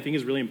one thing I think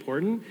is really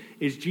important,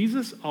 is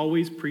Jesus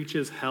always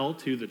preaches hell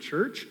to the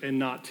church and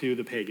not to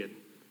the pagan.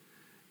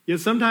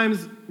 Yet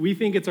sometimes we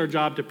think it's our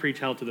job to preach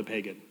hell to the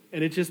pagan,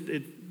 and it's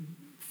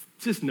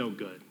just no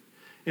good.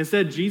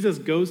 Instead, Jesus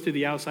goes to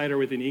the outsider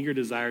with an eager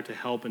desire to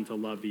help and to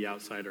love the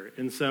outsider.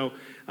 And so,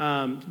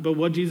 but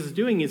what Jesus is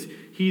doing is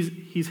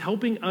he's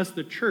helping us,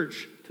 the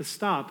church, to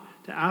stop,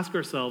 to ask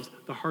ourselves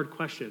the hard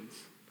questions.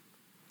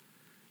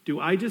 Do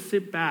I just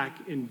sit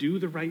back and do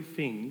the right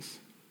things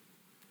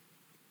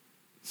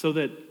so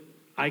that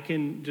I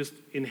can just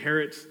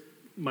inherit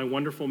my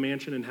wonderful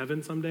mansion in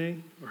heaven someday?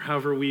 Or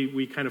however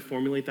we kind of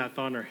formulate that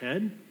thought in our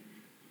head?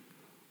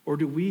 Or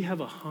do we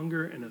have a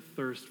hunger and a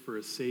thirst for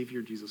a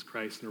Savior, Jesus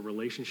Christ, and a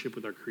relationship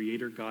with our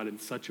Creator God in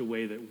such a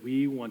way that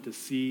we want to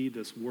see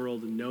this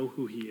world and know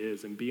who He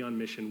is and be on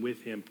mission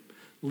with Him,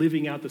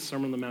 living out the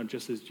Sermon on the Mount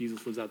just as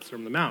Jesus lives out the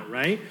Sermon on the Mount,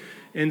 right?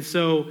 And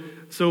so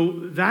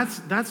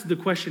that's the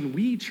question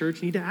we,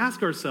 church, need to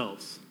ask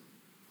ourselves.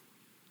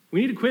 We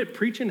need to quit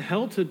preaching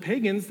hell to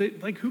pagans.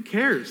 Who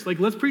cares?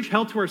 Let's preach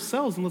hell to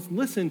ourselves and let's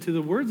listen to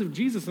the words of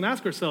Jesus and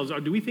ask ourselves,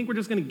 do we think we're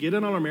just going to get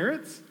in on our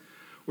merits?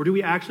 Or do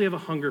we actually have a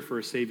hunger for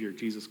a Savior,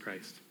 Jesus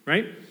Christ,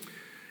 right?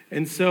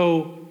 And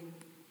so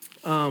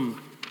I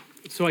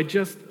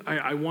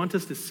want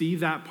us to see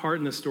that part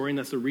in the story, and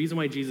that's the reason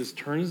why Jesus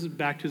turns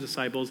back to his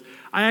disciples.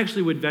 I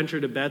actually would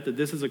venture to bet that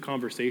this is a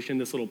conversation,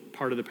 this little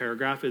part of the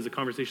paragraph is a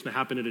conversation that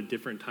happened at a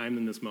different time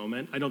than this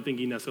moment. I don't think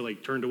he necessarily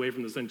turned away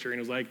from the centurion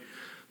and was like,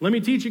 let me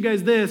teach you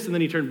guys this, and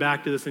then he turned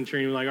back to the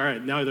centurion and was like, all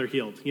right, now they're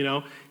healed.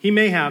 He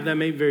may have, that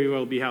may very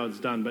well be how it's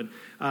done, but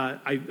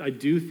I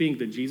do think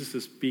that Jesus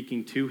is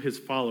speaking to his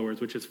followers,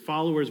 which his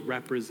followers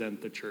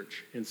represent the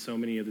church in so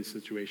many of these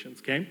situations,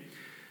 okay?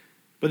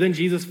 But then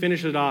Jesus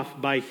finished it off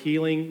by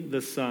healing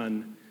the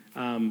son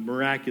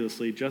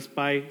miraculously, just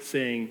by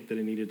saying that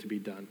it needed to be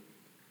done.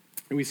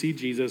 And we see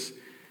Jesus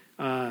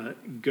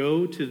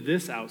go to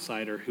this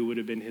outsider who would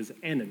have been his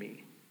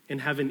enemy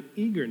and have an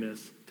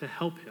eagerness to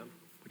help him,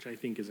 which I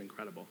think is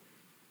incredible.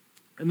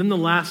 And then the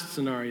last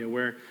scenario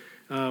where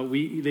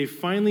they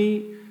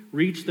finally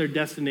reach their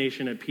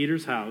destination at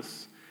Peter's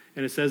house,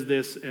 and it says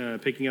this,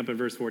 picking up at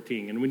verse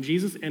 14. And when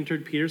Jesus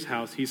entered Peter's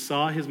house, he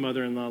saw his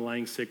mother-in-law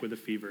lying sick with a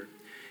fever.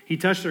 He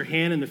touched her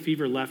hand, and the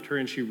fever left her,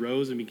 and she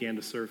rose and began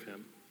to serve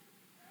him.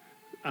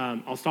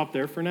 I'll stop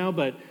there for now,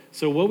 but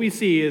so what we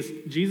see is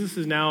Jesus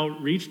has now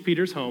reached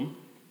Peter's home.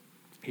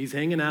 He's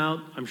hanging out.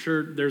 I'm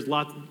sure there's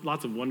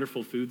lots of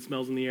wonderful food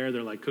smells in the air.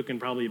 They're cooking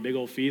probably a big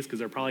old feast because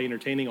they're probably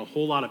entertaining a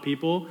whole lot of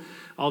people,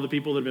 all the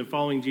people that have been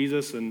following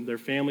Jesus and their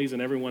families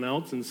and everyone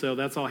else. And so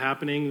that's all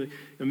happening.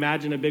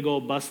 Imagine a big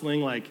old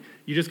bustling,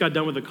 you just got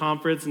done with the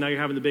conference and now you're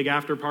having the big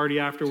after party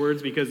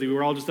afterwards because they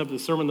were all just up to the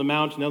Sermon on the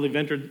Mount. And now they've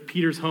entered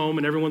Peter's home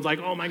and everyone's like,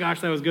 oh my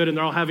gosh, that was good. And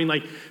they're all having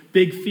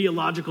big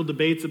theological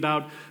debates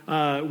about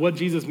what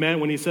Jesus meant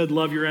when he said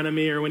love your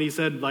enemy, or when he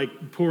said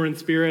poor in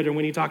spirit, or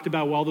when he talked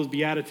about all those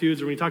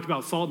Beatitudes, or when he talked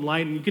about salt and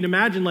light. And you can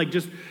imagine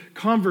just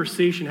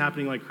conversation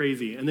happening like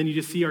crazy. And then you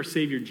just see our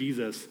Savior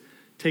Jesus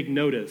take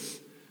notice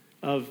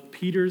of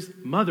Peter's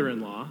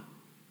mother-in-law.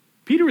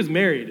 Peter was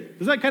married.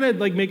 Does that kind of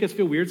make us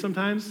feel weird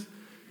sometimes?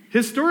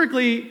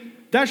 Historically,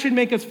 that should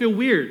make us feel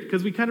weird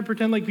because we kind of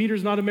pretend like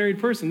Peter's not a married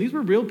person. These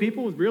were real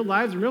people with real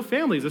lives and real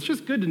families. It's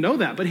just good to know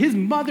that. But his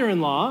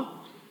mother-in-law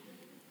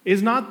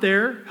is not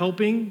there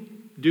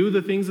helping do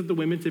the things that the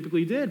women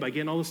typically did by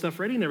getting all the stuff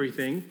ready and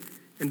everything.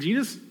 And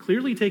Jesus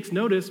clearly takes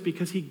notice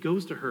because he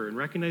goes to her and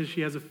recognizes she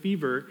has a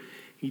fever.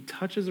 He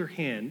touches her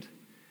hand.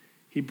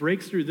 He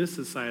breaks through this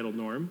societal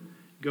norm,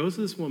 goes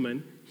to this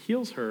woman,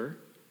 heals her,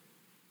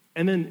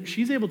 and then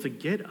she's able to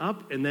get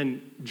up and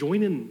then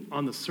join in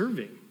on the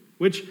serving,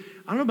 which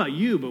I don't know about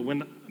you, but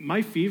when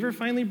my fever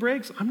finally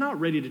breaks, I'm not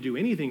ready to do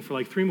anything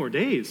for 3 more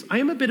days. I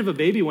am a bit of a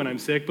baby when I'm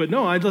sick, but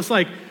no, I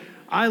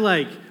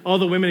all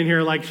the women in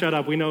here are shut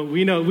up. We know,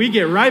 we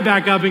get right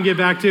back up and get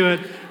back to it.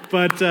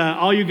 But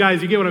all you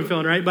guys, you get what I'm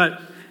feeling, right?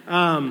 But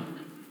no,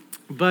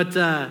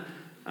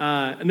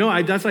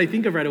 that's what I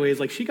think of right away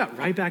is she got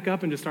right back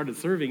up and just started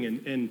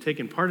serving and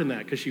taking part in that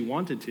because she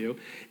wanted to.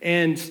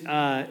 And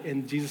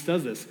Jesus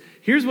does this.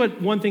 Here's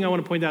one thing I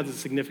want to point out that's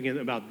significant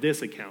about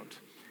this account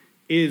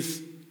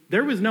is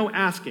there was no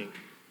asking.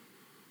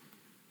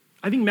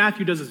 I think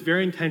Matthew does this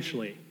very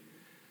intentionally.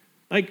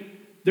 Like,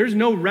 there's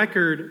no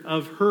record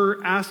of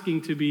her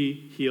asking to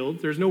be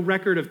healed. There's no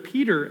record of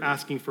Peter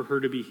asking for her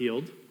to be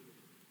healed.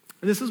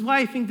 And this is why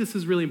I think this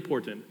is really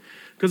important.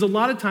 Because a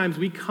lot of times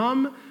we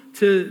come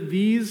to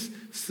these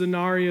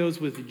scenarios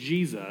with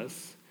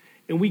Jesus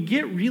and we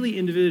get really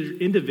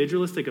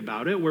individualistic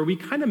about it, where we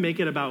kind of make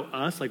it about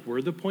us, like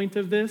we're the point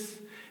of this.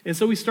 And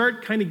so we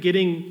start kind of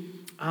getting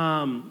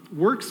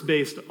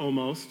works-based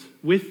almost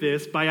with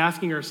this by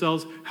asking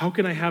ourselves, how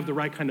can I have the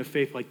right kind of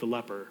faith like the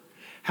leper?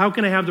 How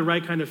can I have the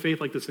right kind of faith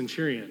like the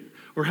centurion?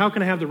 Or how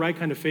can I have the right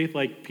kind of faith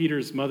like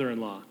Peter's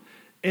mother-in-law?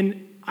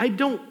 And I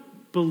don't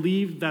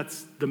believe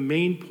that's the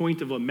main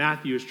point of what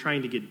Matthew is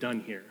trying to get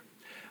done here.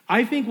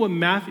 I think what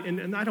Matthew,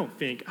 and I don't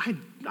think,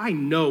 I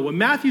know what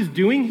Matthew's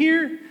doing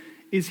here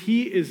is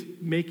he is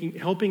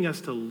helping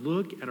us to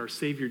look at our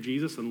Savior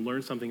Jesus and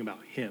learn something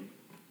about him,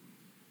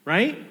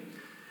 right?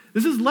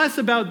 This is less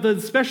about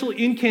the special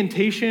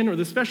incantation or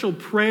the special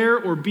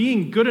prayer or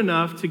being good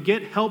enough to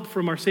get help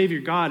from our Savior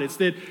God. It's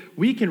that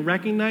we can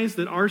recognize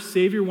that our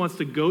Savior wants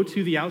to go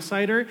to the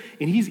outsider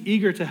and he's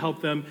eager to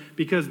help them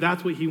because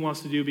that's what he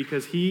wants to do,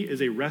 because he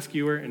is a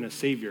rescuer and a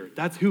Savior.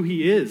 That's who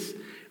he is.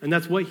 And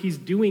that's what he's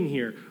doing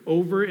here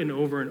over and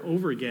over and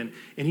over again.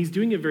 And he's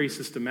doing it very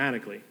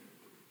systematically.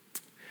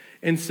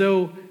 And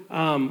so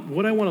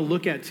what I want to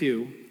look at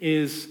too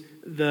is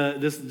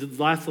this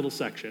last little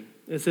section.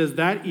 It says,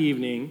 that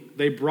evening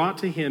they brought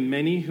to him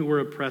many who were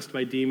oppressed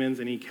by demons,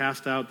 and he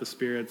cast out the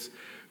spirits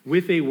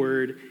with a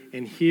word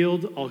and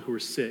healed all who were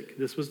sick.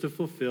 This was to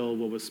fulfill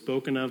what was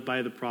spoken of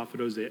by the prophet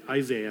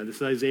Isaiah. This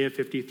is Isaiah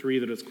 53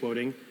 that it's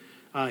quoting.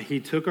 He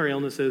took our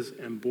illnesses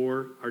and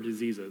bore our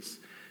diseases.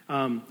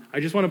 I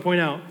just want to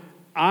point out,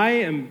 I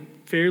am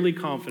fairly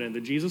confident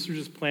that Jesus was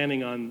just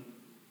planning on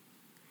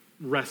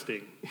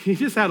resting. He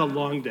just had a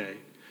long day.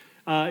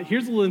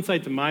 Here's a little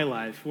insight to my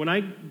life. When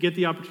I get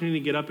the opportunity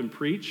to get up and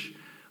preach,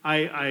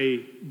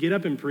 I get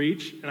up and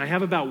preach, and I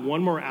have about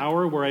one more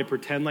hour where I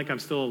pretend like I'm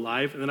still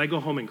alive, and then I go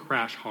home and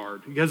crash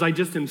hard because I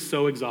just am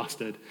so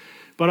exhausted.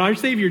 But our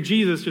Savior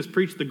Jesus just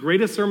preached the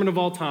greatest sermon of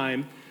all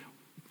time,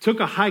 took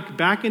a hike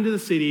back into the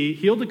city,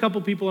 healed a couple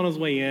people on his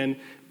way in,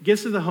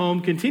 gets to the home,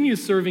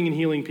 continues serving and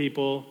healing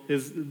people,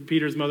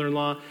 Peter's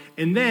mother-in-law,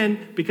 and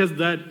then, because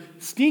that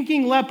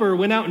stinking leper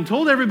went out and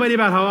told everybody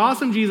about how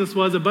awesome Jesus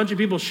was, a bunch of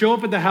people show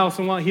up at the house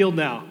and want healed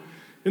now.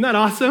 Isn't that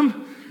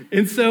awesome?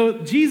 And so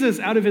Jesus,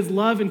 out of his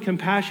love and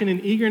compassion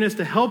and eagerness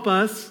to help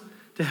us,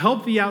 to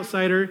help the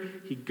outsider,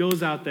 he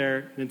goes out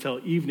there, and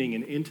until evening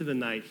and into the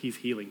night, he's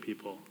healing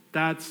people.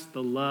 That's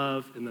the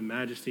love and the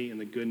majesty and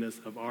the goodness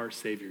of our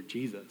Savior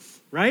Jesus,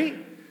 right?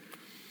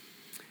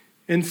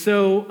 And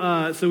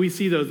so we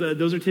see those.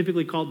 Those are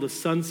typically called the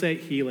sunset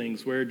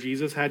healings, where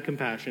Jesus had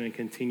compassion and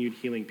continued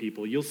healing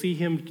people. You'll see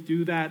him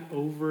do that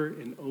over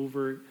and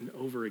over and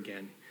over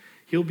again.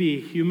 He'll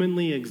be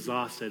humanly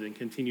exhausted and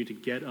continue to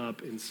get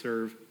up and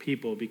serve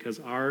people because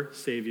our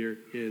Savior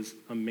is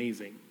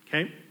amazing,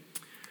 okay?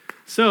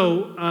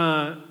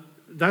 So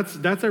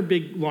that's our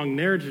big, long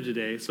narrative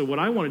today. So what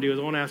I want to do is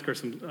I want to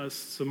ask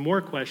some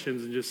more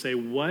questions and just say,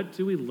 what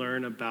do we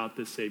learn about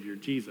the Savior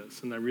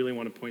Jesus? And I really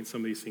want to point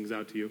some of these things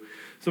out to you.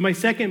 So my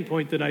second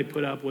point that I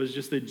put up was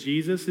just that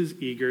Jesus is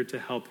eager to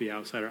help the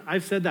outsider.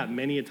 I've said that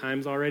many a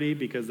times already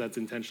because that's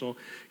intentional.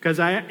 Because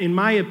in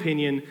my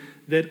opinion,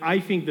 that I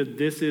think that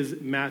this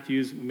is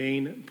Matthew's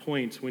main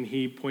point when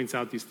he points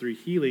out these three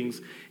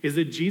healings, is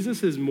that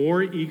Jesus is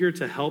more eager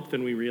to help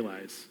than we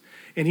realize.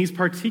 And he's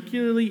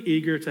particularly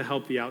eager to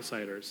help the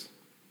outsiders.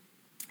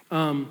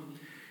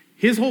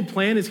 His whole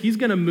plan is he's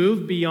going to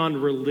move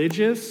beyond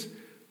religious,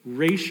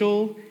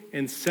 racial,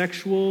 and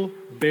sexual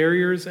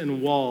barriers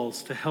and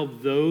walls to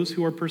help those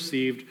who are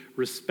perceived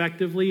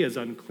respectively as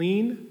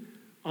unclean,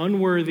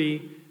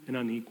 unworthy, and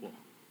unequal.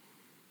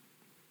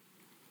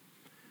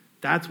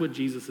 That's what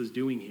Jesus is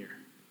doing here.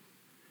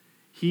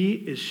 He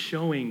is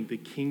showing the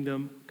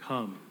kingdom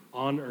come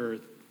on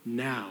earth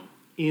now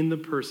in the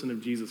person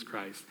of Jesus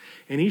Christ.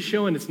 And he's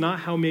showing it's not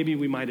how maybe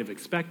we might have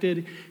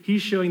expected.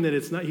 He's showing that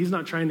he's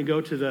not trying to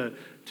go to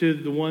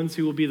the ones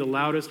who will be the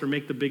loudest or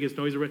make the biggest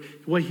noise.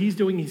 What he's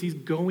doing is he's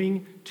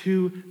going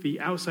to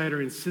the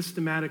outsider and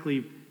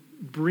systematically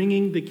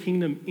bringing the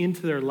kingdom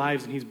into their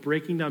lives, and he's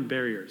breaking down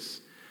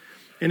barriers.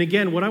 And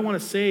again, what I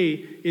want to say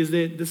is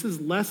that this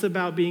is less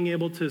about being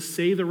able to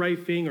say the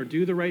right thing or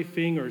do the right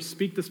thing or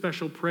speak the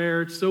special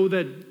prayer so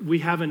that we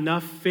have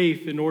enough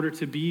faith in order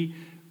to be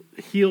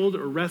healed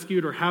or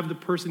rescued or have the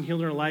person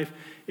healed in our life.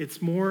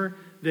 It's more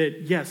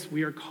that, yes,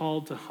 we are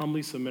called to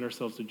humbly submit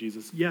ourselves to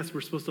Jesus. Yes,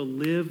 we're supposed to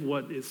live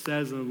what it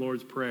says in the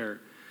Lord's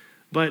Prayer.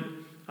 But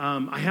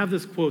I have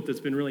this quote that's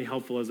been really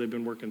helpful as I've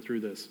been working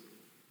through this.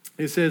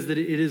 It says that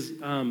it's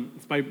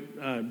by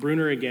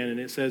Bruner again, and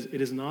it says,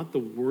 "It is not the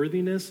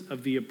worthiness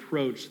of the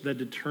approach that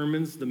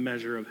determines the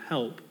measure of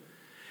help.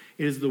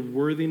 It is the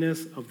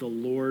worthiness of the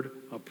Lord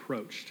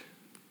approached."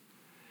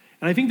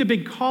 And I think the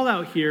big call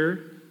out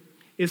here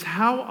is,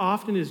 how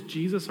often is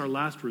Jesus our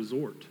last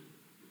resort?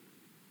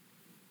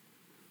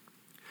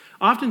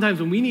 Oftentimes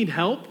when we need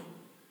help,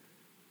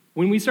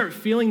 when we start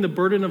feeling the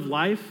burden of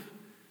life,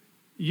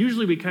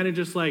 usually we kind of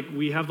just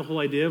we have the whole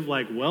idea of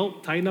well,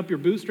 tighten up your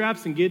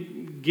bootstraps and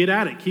get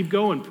at it. Keep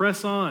going,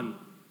 press on,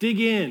 dig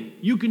in.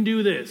 You can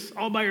do this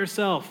all by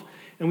yourself.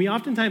 And we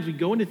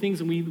go into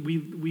things and we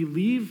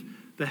leave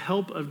the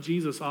help of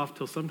Jesus off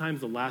till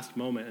sometimes the last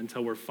moment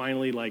until we're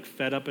finally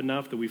fed up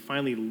enough that we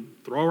finally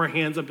throw our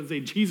hands up and say,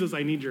 Jesus,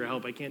 I need your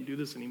help. I can't do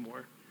this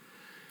anymore.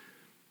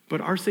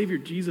 But our Savior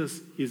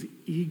Jesus is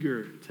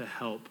eager to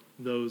help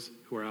those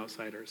who are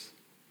outsiders.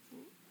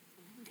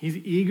 He's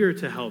eager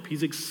to help.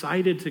 He's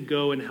excited to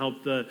go and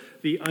help the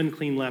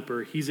unclean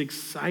leper. He's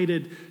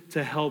excited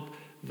to help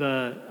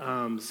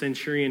the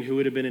centurion who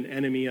would have been an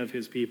enemy of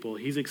his people.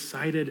 He's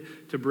excited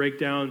to break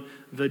down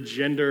the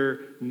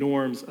gender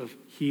norms of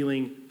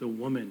healing the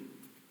woman.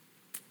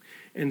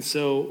 And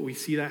so we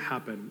see that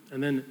happen.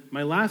 And then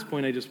my last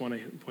point I just want to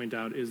point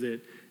out is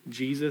that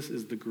Jesus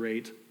is the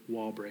great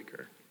wall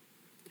breaker.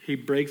 He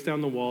breaks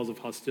down the walls of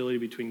hostility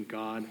between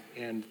God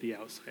and the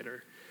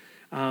outsider.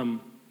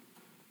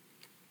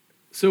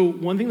 So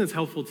one thing that's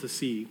helpful to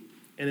see,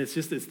 and it's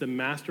the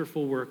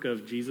masterful work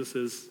of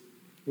Jesus's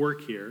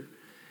work here.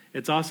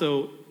 It's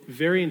also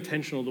very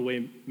intentional the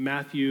way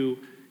Matthew,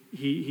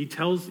 he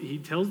tells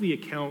the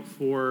account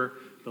for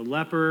the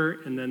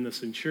leper and then the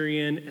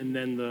centurion and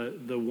then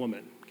the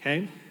woman,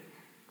 okay?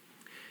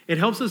 It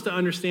helps us to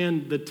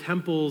understand the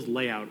temple's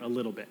layout a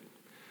little bit.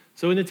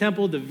 So in the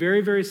temple, the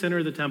very, very center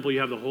of the temple, you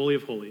have the Holy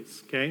of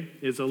Holies, okay?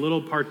 It's a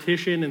little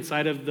partition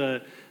inside of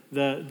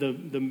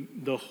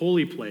the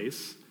holy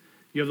place.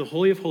 You have the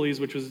Holy of Holies,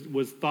 which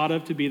was thought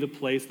of to be the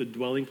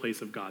dwelling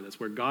place of God. That's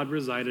where God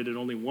resided, and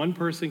only one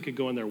person could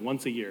go in there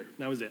once a year.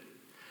 That was it.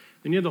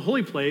 Then you have the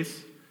holy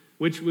place,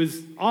 which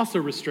was also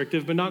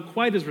restrictive, but not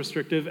quite as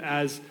restrictive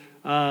as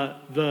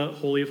the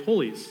Holy of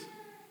Holies.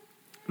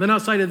 Then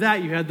outside of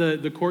that, you had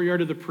the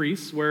courtyard of the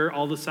priests, where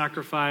all the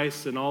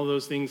sacrifice and all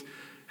those things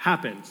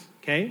happened,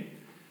 okay?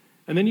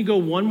 And then you go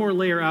one more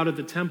layer out of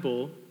the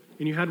temple,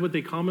 and you had what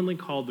they commonly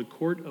called the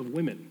court of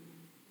women,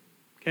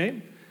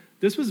 okay?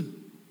 This was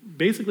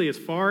basically as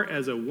far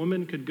as a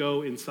woman could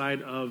go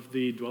inside of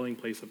the dwelling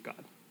place of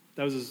God.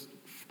 That was as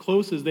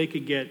close as they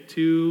could get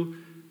to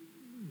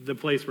the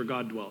place where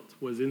God dwelt,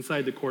 was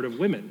inside the court of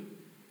women.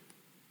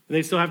 And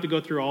they still have to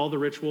go through all the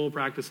ritual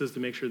practices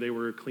to make sure they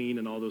were clean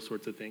and all those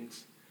sorts of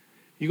things.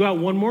 You go out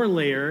one more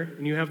layer,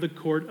 and you have the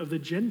court of the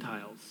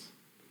Gentiles.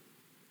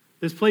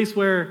 This place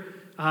where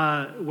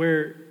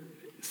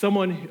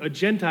someone, a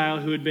Gentile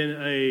who had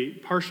been a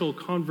partial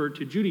convert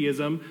to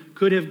Judaism,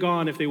 could have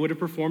gone if they would have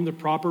performed the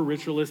proper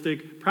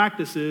ritualistic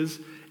practices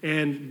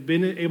and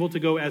been able to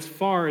go as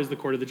far as the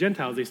court of the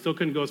Gentiles. They still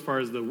couldn't go as far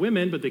as the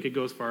women, but they could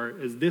go as far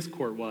as this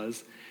court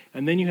was.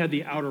 And then you had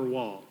the outer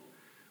wall,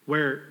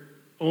 where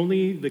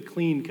only the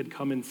clean could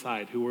come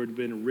inside, who had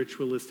been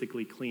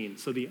ritualistically clean.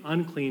 So the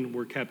unclean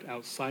were kept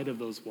outside of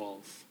those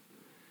walls.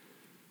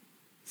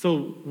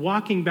 So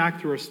walking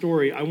back through our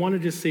story, I want to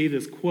just say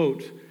this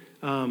quote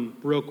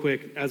real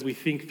quick as we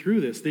think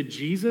through this, that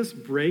Jesus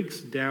breaks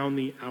down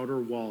the outer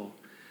wall,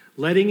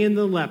 letting in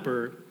the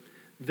leper.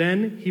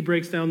 Then he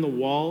breaks down the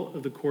wall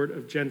of the court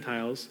of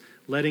Gentiles,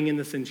 letting in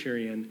the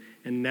centurion.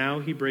 And now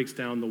he breaks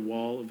down the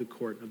wall of the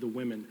court of the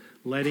women,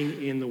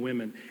 letting in the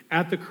women.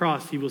 At the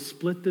cross, he will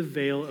split the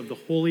veil of the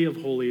Holy of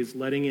Holies,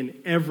 letting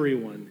in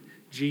everyone.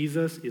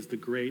 Jesus is the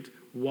great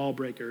wall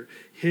breaker.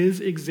 His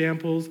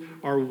examples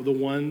are the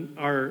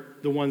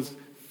ones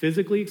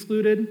physically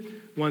excluded,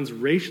 ones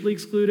racially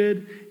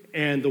excluded,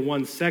 and the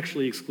ones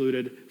sexually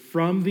excluded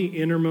from the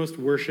innermost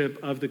worship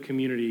of the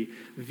community.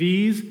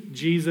 These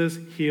Jesus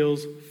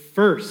heals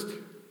first.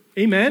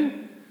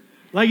 Amen?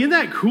 Isn't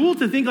that cool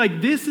to think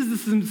this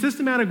is the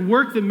systematic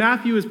work that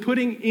Matthew is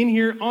putting in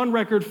here on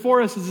record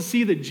for us, is to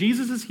see that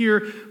Jesus is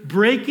here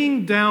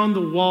breaking down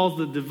the walls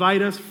that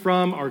divide us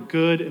from our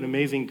good and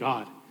amazing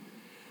God.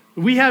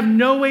 We have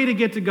no way to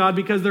get to God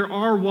because there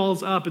are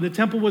walls up, and the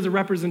temple was a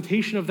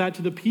representation of that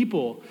to the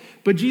people.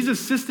 But Jesus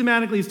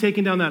systematically is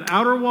taking down that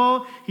outer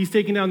wall, he's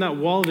taking down that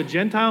wall of the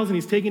Gentiles, and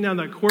he's taking down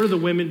that court of the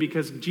women,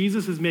 because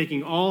Jesus is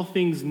making all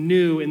things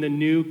new in the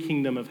new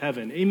kingdom of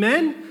heaven.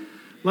 Amen?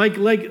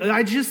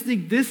 I just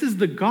think this is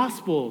the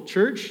gospel,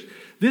 church.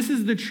 This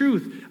is the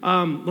truth.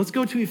 Let's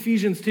go to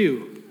Ephesians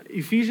 2.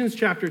 Ephesians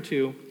chapter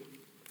 2,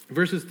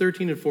 verses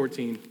 13 and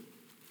 14.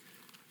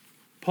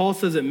 Paul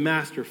says it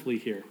masterfully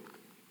here.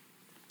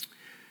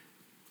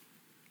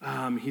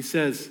 He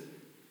says,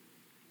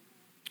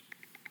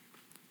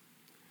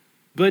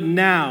 "But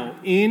now,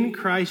 in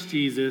Christ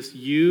Jesus,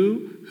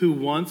 you who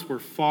once were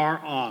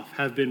far off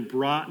have been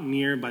brought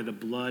near by the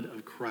blood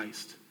of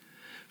Christ.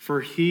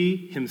 For he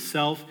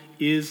himself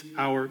is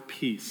our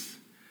peace,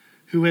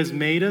 who has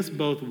made us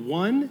both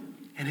one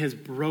and has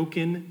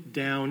broken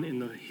down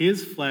in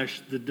his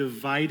flesh the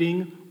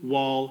dividing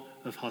wall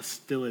of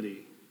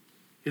hostility."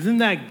 Isn't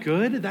that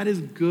good? That is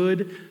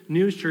good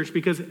news, church,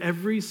 because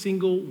every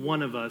single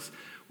one of us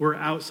were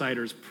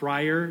outsiders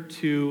prior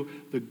to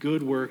the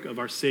good work of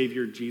our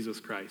Savior, Jesus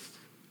Christ.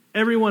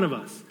 Every one of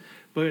us.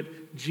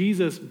 But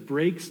Jesus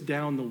breaks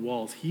down the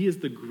walls. He is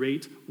the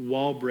great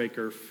wall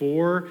breaker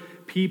for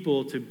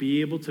people to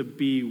be able to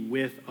be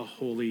with a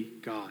holy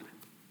God.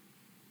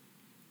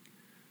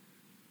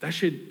 that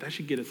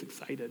should get us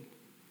excited.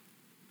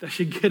 That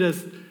should get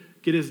us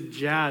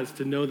jazzed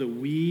to know that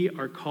we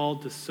are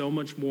called to so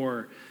much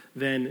more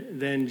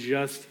than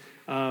just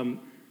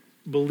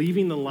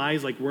believing the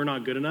lies like we're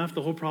not good enough.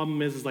 The whole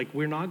problem is like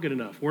we're not good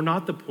enough. We're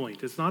not the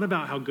point. It's not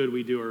about how good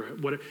we do or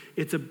what.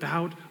 It's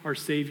about our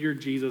Savior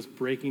Jesus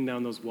breaking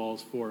down those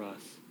walls for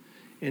us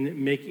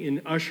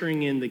and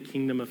ushering in the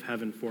kingdom of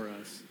heaven for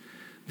us.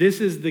 This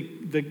is the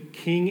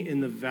king in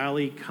the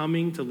valley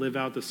coming to live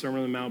out the Sermon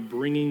on the Mount,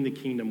 bringing the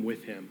kingdom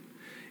with him.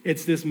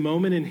 It's this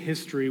moment in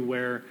history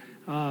where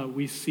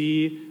we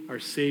see our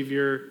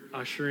Savior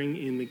ushering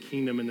in the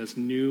kingdom in this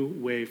new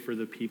way for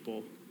the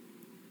people.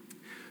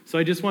 So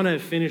I just want to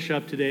finish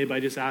up today by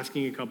just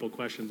asking a couple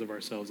questions of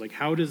ourselves. Like,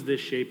 how does this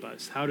shape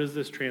us? How does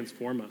this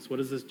transform us? What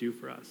does this do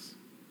for us?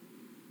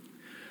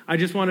 I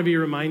just want to be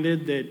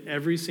reminded that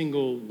every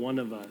single one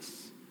of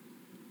us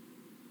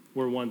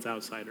were once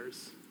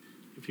outsiders.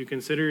 If you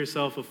consider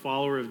yourself a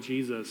follower of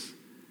Jesus,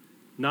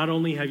 not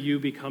only have you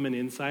become an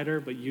insider,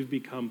 but you've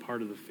become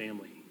part of the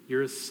family.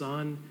 You're a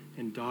son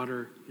and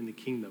daughter in the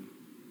kingdom.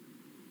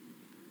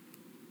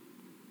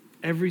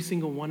 Every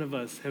single one of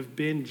us have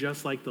been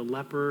just like the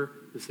leper,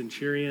 the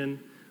centurion,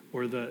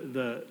 or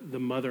the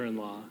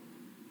mother-in-law,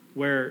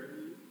 where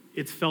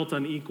it's felt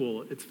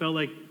unequal. It's felt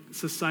like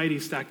society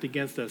stacked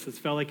against us. It's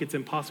felt like it's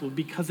impossible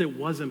because it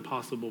was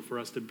impossible for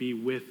us to be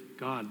with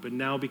God. But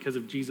now because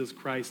of Jesus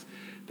Christ,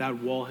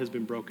 that wall has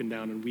been broken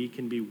down and we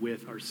can be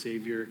with our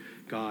Savior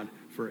God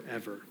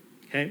forever.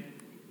 Okay?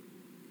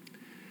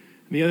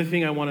 And the other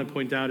thing I want to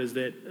point out is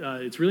that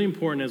it's really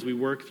important as we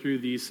work through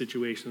these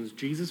situations,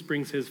 Jesus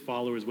brings his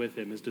followers with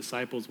him, his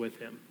disciples with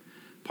him.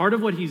 Part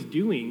of what he's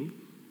doing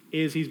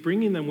is he's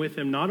bringing them with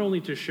him not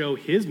only to show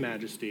his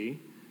majesty,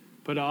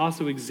 but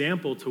also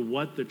example to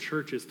what the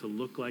church is to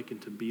look like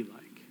and to be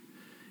like.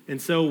 And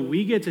so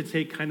we get to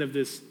take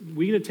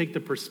the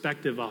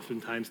perspective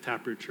oftentimes,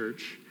 Taproot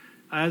Church,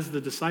 as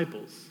the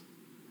disciples,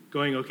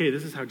 going, okay,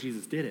 this is how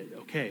Jesus did it.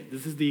 Okay,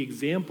 this is the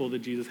example that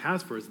Jesus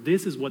has for us.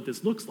 This is what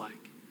this looks like.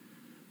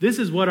 This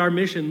is what our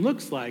mission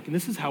looks like, and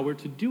this is how we're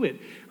to do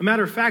it. A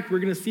matter of fact, we're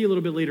going to see a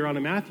little bit later on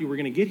in Matthew, we're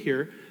going to get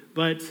here,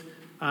 but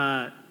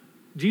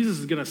Jesus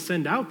is going to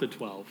send out the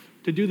 12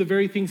 to do the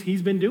very things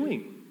he's been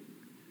doing.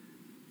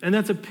 And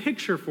that's a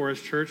picture for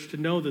us, church, to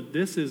know that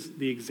this is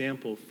the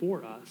example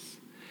for us.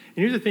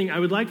 And here's the thing, I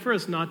would like for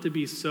us not to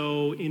be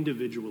so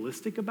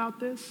individualistic about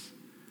this,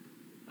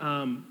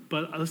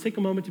 but let's take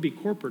a moment to be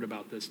corporate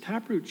about this.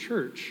 Taproot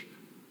Church,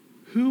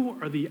 who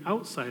are the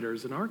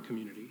outsiders in our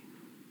community?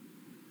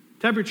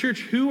 Taproot Church,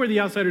 who are the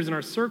outsiders in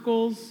our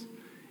circles,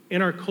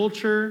 in our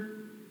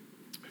culture?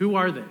 Who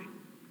are they?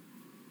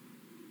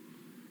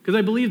 Because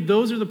I believe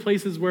those are the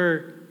places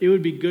where it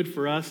would be good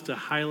for us to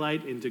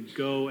highlight and to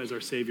go as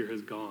our Savior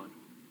has gone.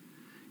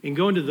 And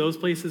go into those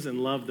places and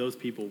love those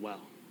people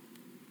well.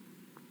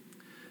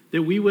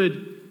 That we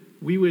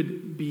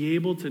would be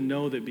able to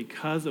know that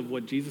because of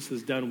what Jesus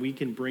has done, we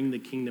can bring the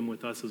kingdom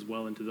with us as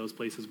well into those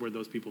places where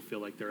those people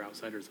feel like they're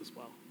outsiders as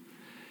well.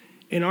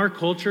 In our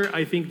culture,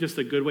 I think just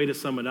a good way to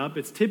sum it up,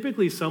 it's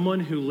typically someone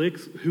who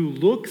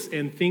looks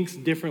and thinks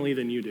differently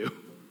than you do,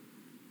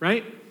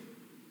 right?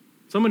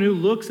 Someone who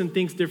looks and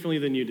thinks differently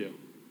than you do.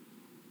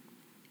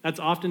 That's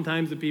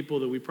oftentimes the people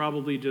that we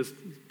probably just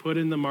put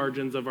in the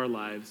margins of our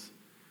lives.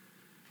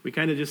 We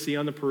kind of just see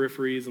on the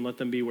peripheries and let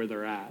them be where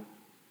they're at.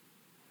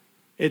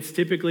 It's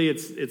typically,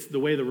 it's the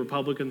way the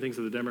Republican thinks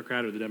of the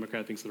Democrat or the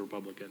Democrat thinks of the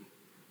Republican.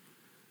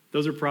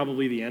 Those are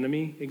probably the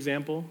enemy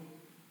example.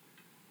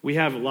 We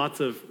have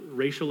lots of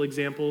racial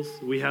examples.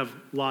 We have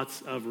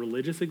lots of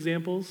religious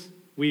examples.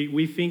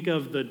 We think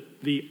of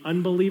the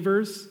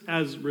unbelievers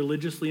as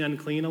religiously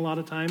unclean a lot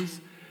of times.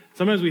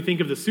 Sometimes we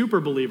think of the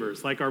super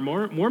believers, like our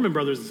Mormon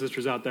brothers and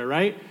sisters out there,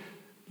 right?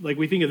 Like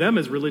we think of them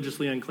as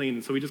religiously unclean,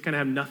 and so we just kind of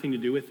have nothing to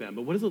do with them.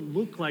 But what does it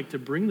look like to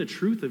bring the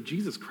truth of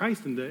Jesus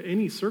Christ into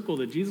any circle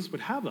that Jesus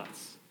would have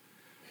us?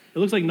 It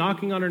looks like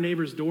knocking on our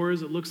neighbors'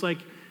 doors. It looks like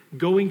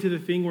going to the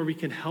thing where we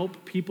can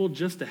help people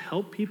just to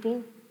help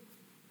people.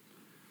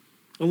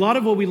 A lot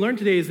of what we learned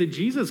today is that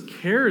Jesus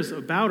cares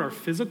about our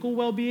physical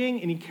well-being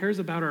and he cares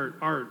about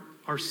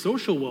our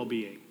social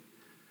well-being.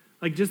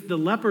 Like just the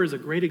leper is a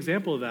great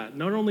example of that.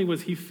 Not only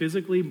was he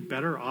physically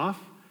better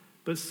off,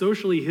 but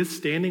socially his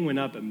standing went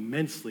up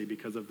immensely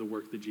because of the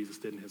work that Jesus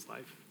did in his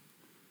life.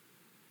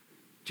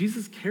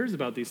 Jesus cares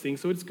about these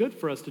things, so it's good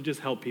for us to just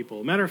help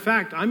people. Matter of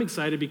fact, I'm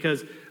excited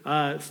because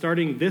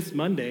starting this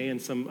Monday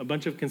and a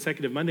bunch of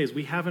consecutive Mondays,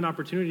 we have an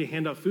opportunity to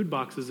hand out food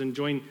boxes and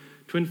join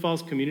Twin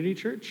Falls Community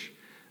Church.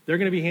 They're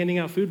going to be handing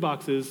out food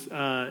boxes,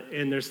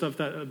 and there's stuff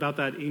about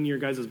that in your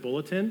guys'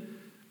 bulletin.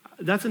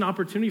 That's an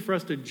opportunity for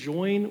us to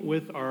join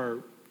with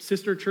our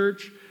sister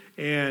church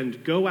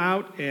and go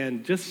out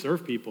and just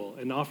serve people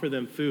and offer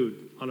them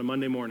food on a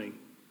Monday morning.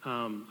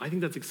 I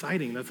think that's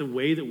exciting. That's a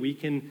way that we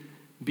can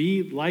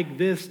be like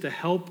this to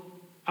help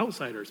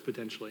outsiders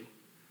potentially.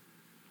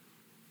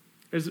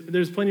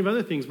 There's plenty of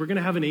other things. We're going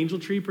to have an angel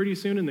tree pretty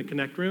soon in the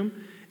Connect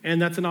room,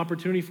 and that's an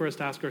opportunity for us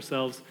to ask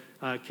ourselves,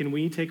 can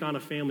we take on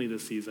a family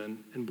this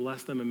season and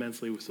bless them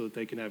immensely so that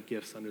they can have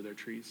gifts under their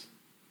trees?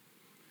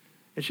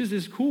 It's just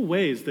these cool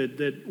ways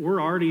that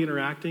we're already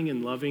interacting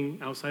and loving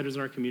outsiders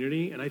in our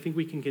community, and I think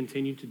we can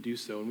continue to do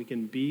so, and we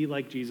can be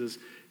like Jesus,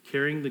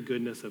 carrying the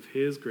goodness of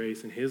his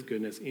grace and his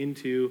goodness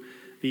into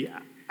the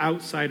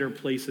outsider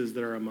places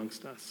that are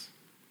amongst us.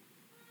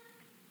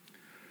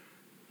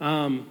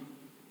 And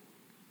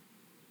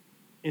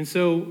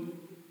so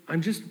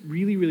I'm just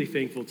really, really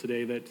thankful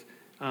today that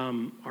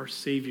our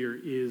Savior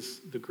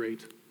is the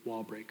great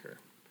wall breaker.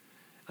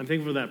 I'm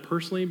thankful for that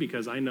personally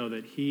because I know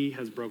that he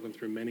has broken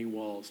through many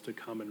walls to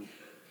come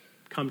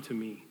to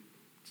me,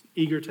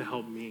 eager to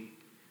help me,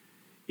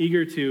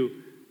 eager to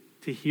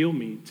heal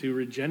me, to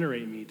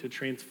regenerate me, to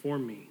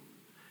transform me.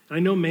 And I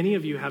know many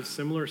of you have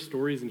similar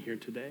stories in here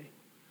today.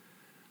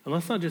 And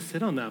let's not just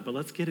sit on that, but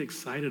let's get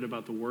excited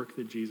about the work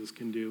that Jesus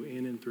can do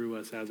in and through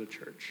us as a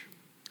church.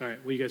 All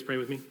right, will you guys pray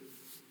with me?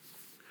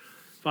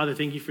 Father,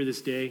 thank you for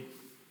this day.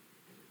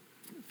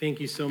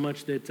 Thank you so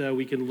much that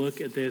we can look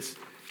at this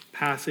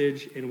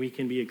passage and we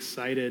can be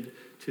excited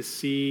to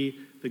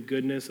see the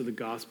goodness of the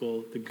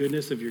gospel, the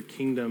goodness of your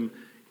kingdom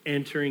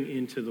entering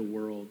into the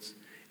world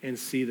and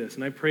see this.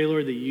 And I pray,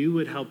 Lord, that you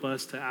would help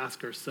us to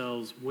ask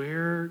ourselves,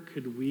 where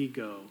could we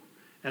go?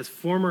 As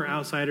former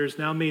outsiders,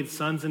 now made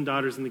sons and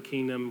daughters in the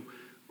kingdom,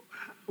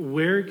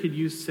 where could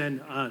you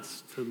send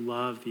us to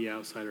love the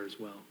outsider as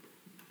well?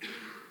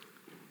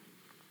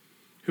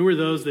 Who are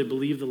those that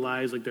believe the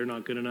lies like they're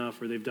not good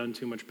enough or they've done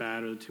too much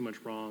bad or too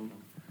much wrong?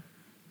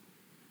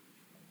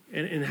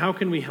 And how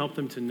can we help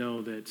them to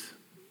know that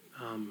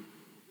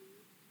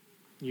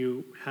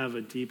you have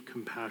a deep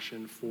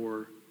compassion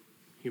for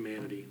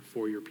humanity,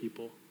 for your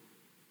people?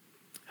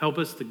 Help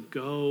us to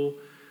go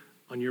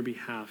on your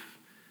behalf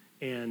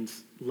and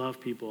love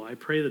people. I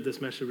pray that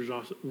this message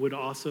would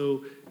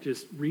also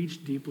just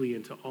reach deeply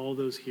into all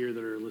those here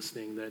that are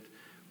listening, that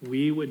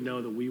we would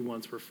know that we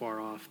once were far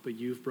off, but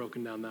you've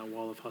broken down that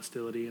wall of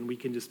hostility, and we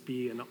can just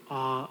be in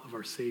awe of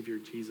our Savior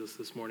Jesus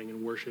this morning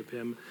and worship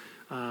him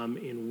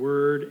in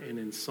word and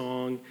in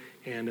song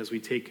and as we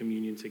take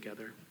communion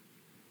together.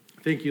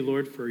 Thank you,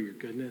 Lord, for your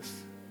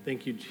goodness.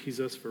 Thank you,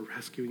 Jesus, for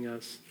rescuing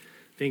us.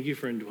 Thank you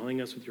for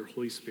indwelling us with your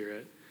Holy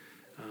Spirit.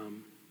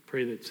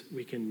 Pray that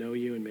we can know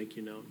you and make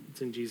you known.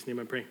 It's in Jesus' name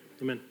I pray.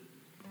 Amen.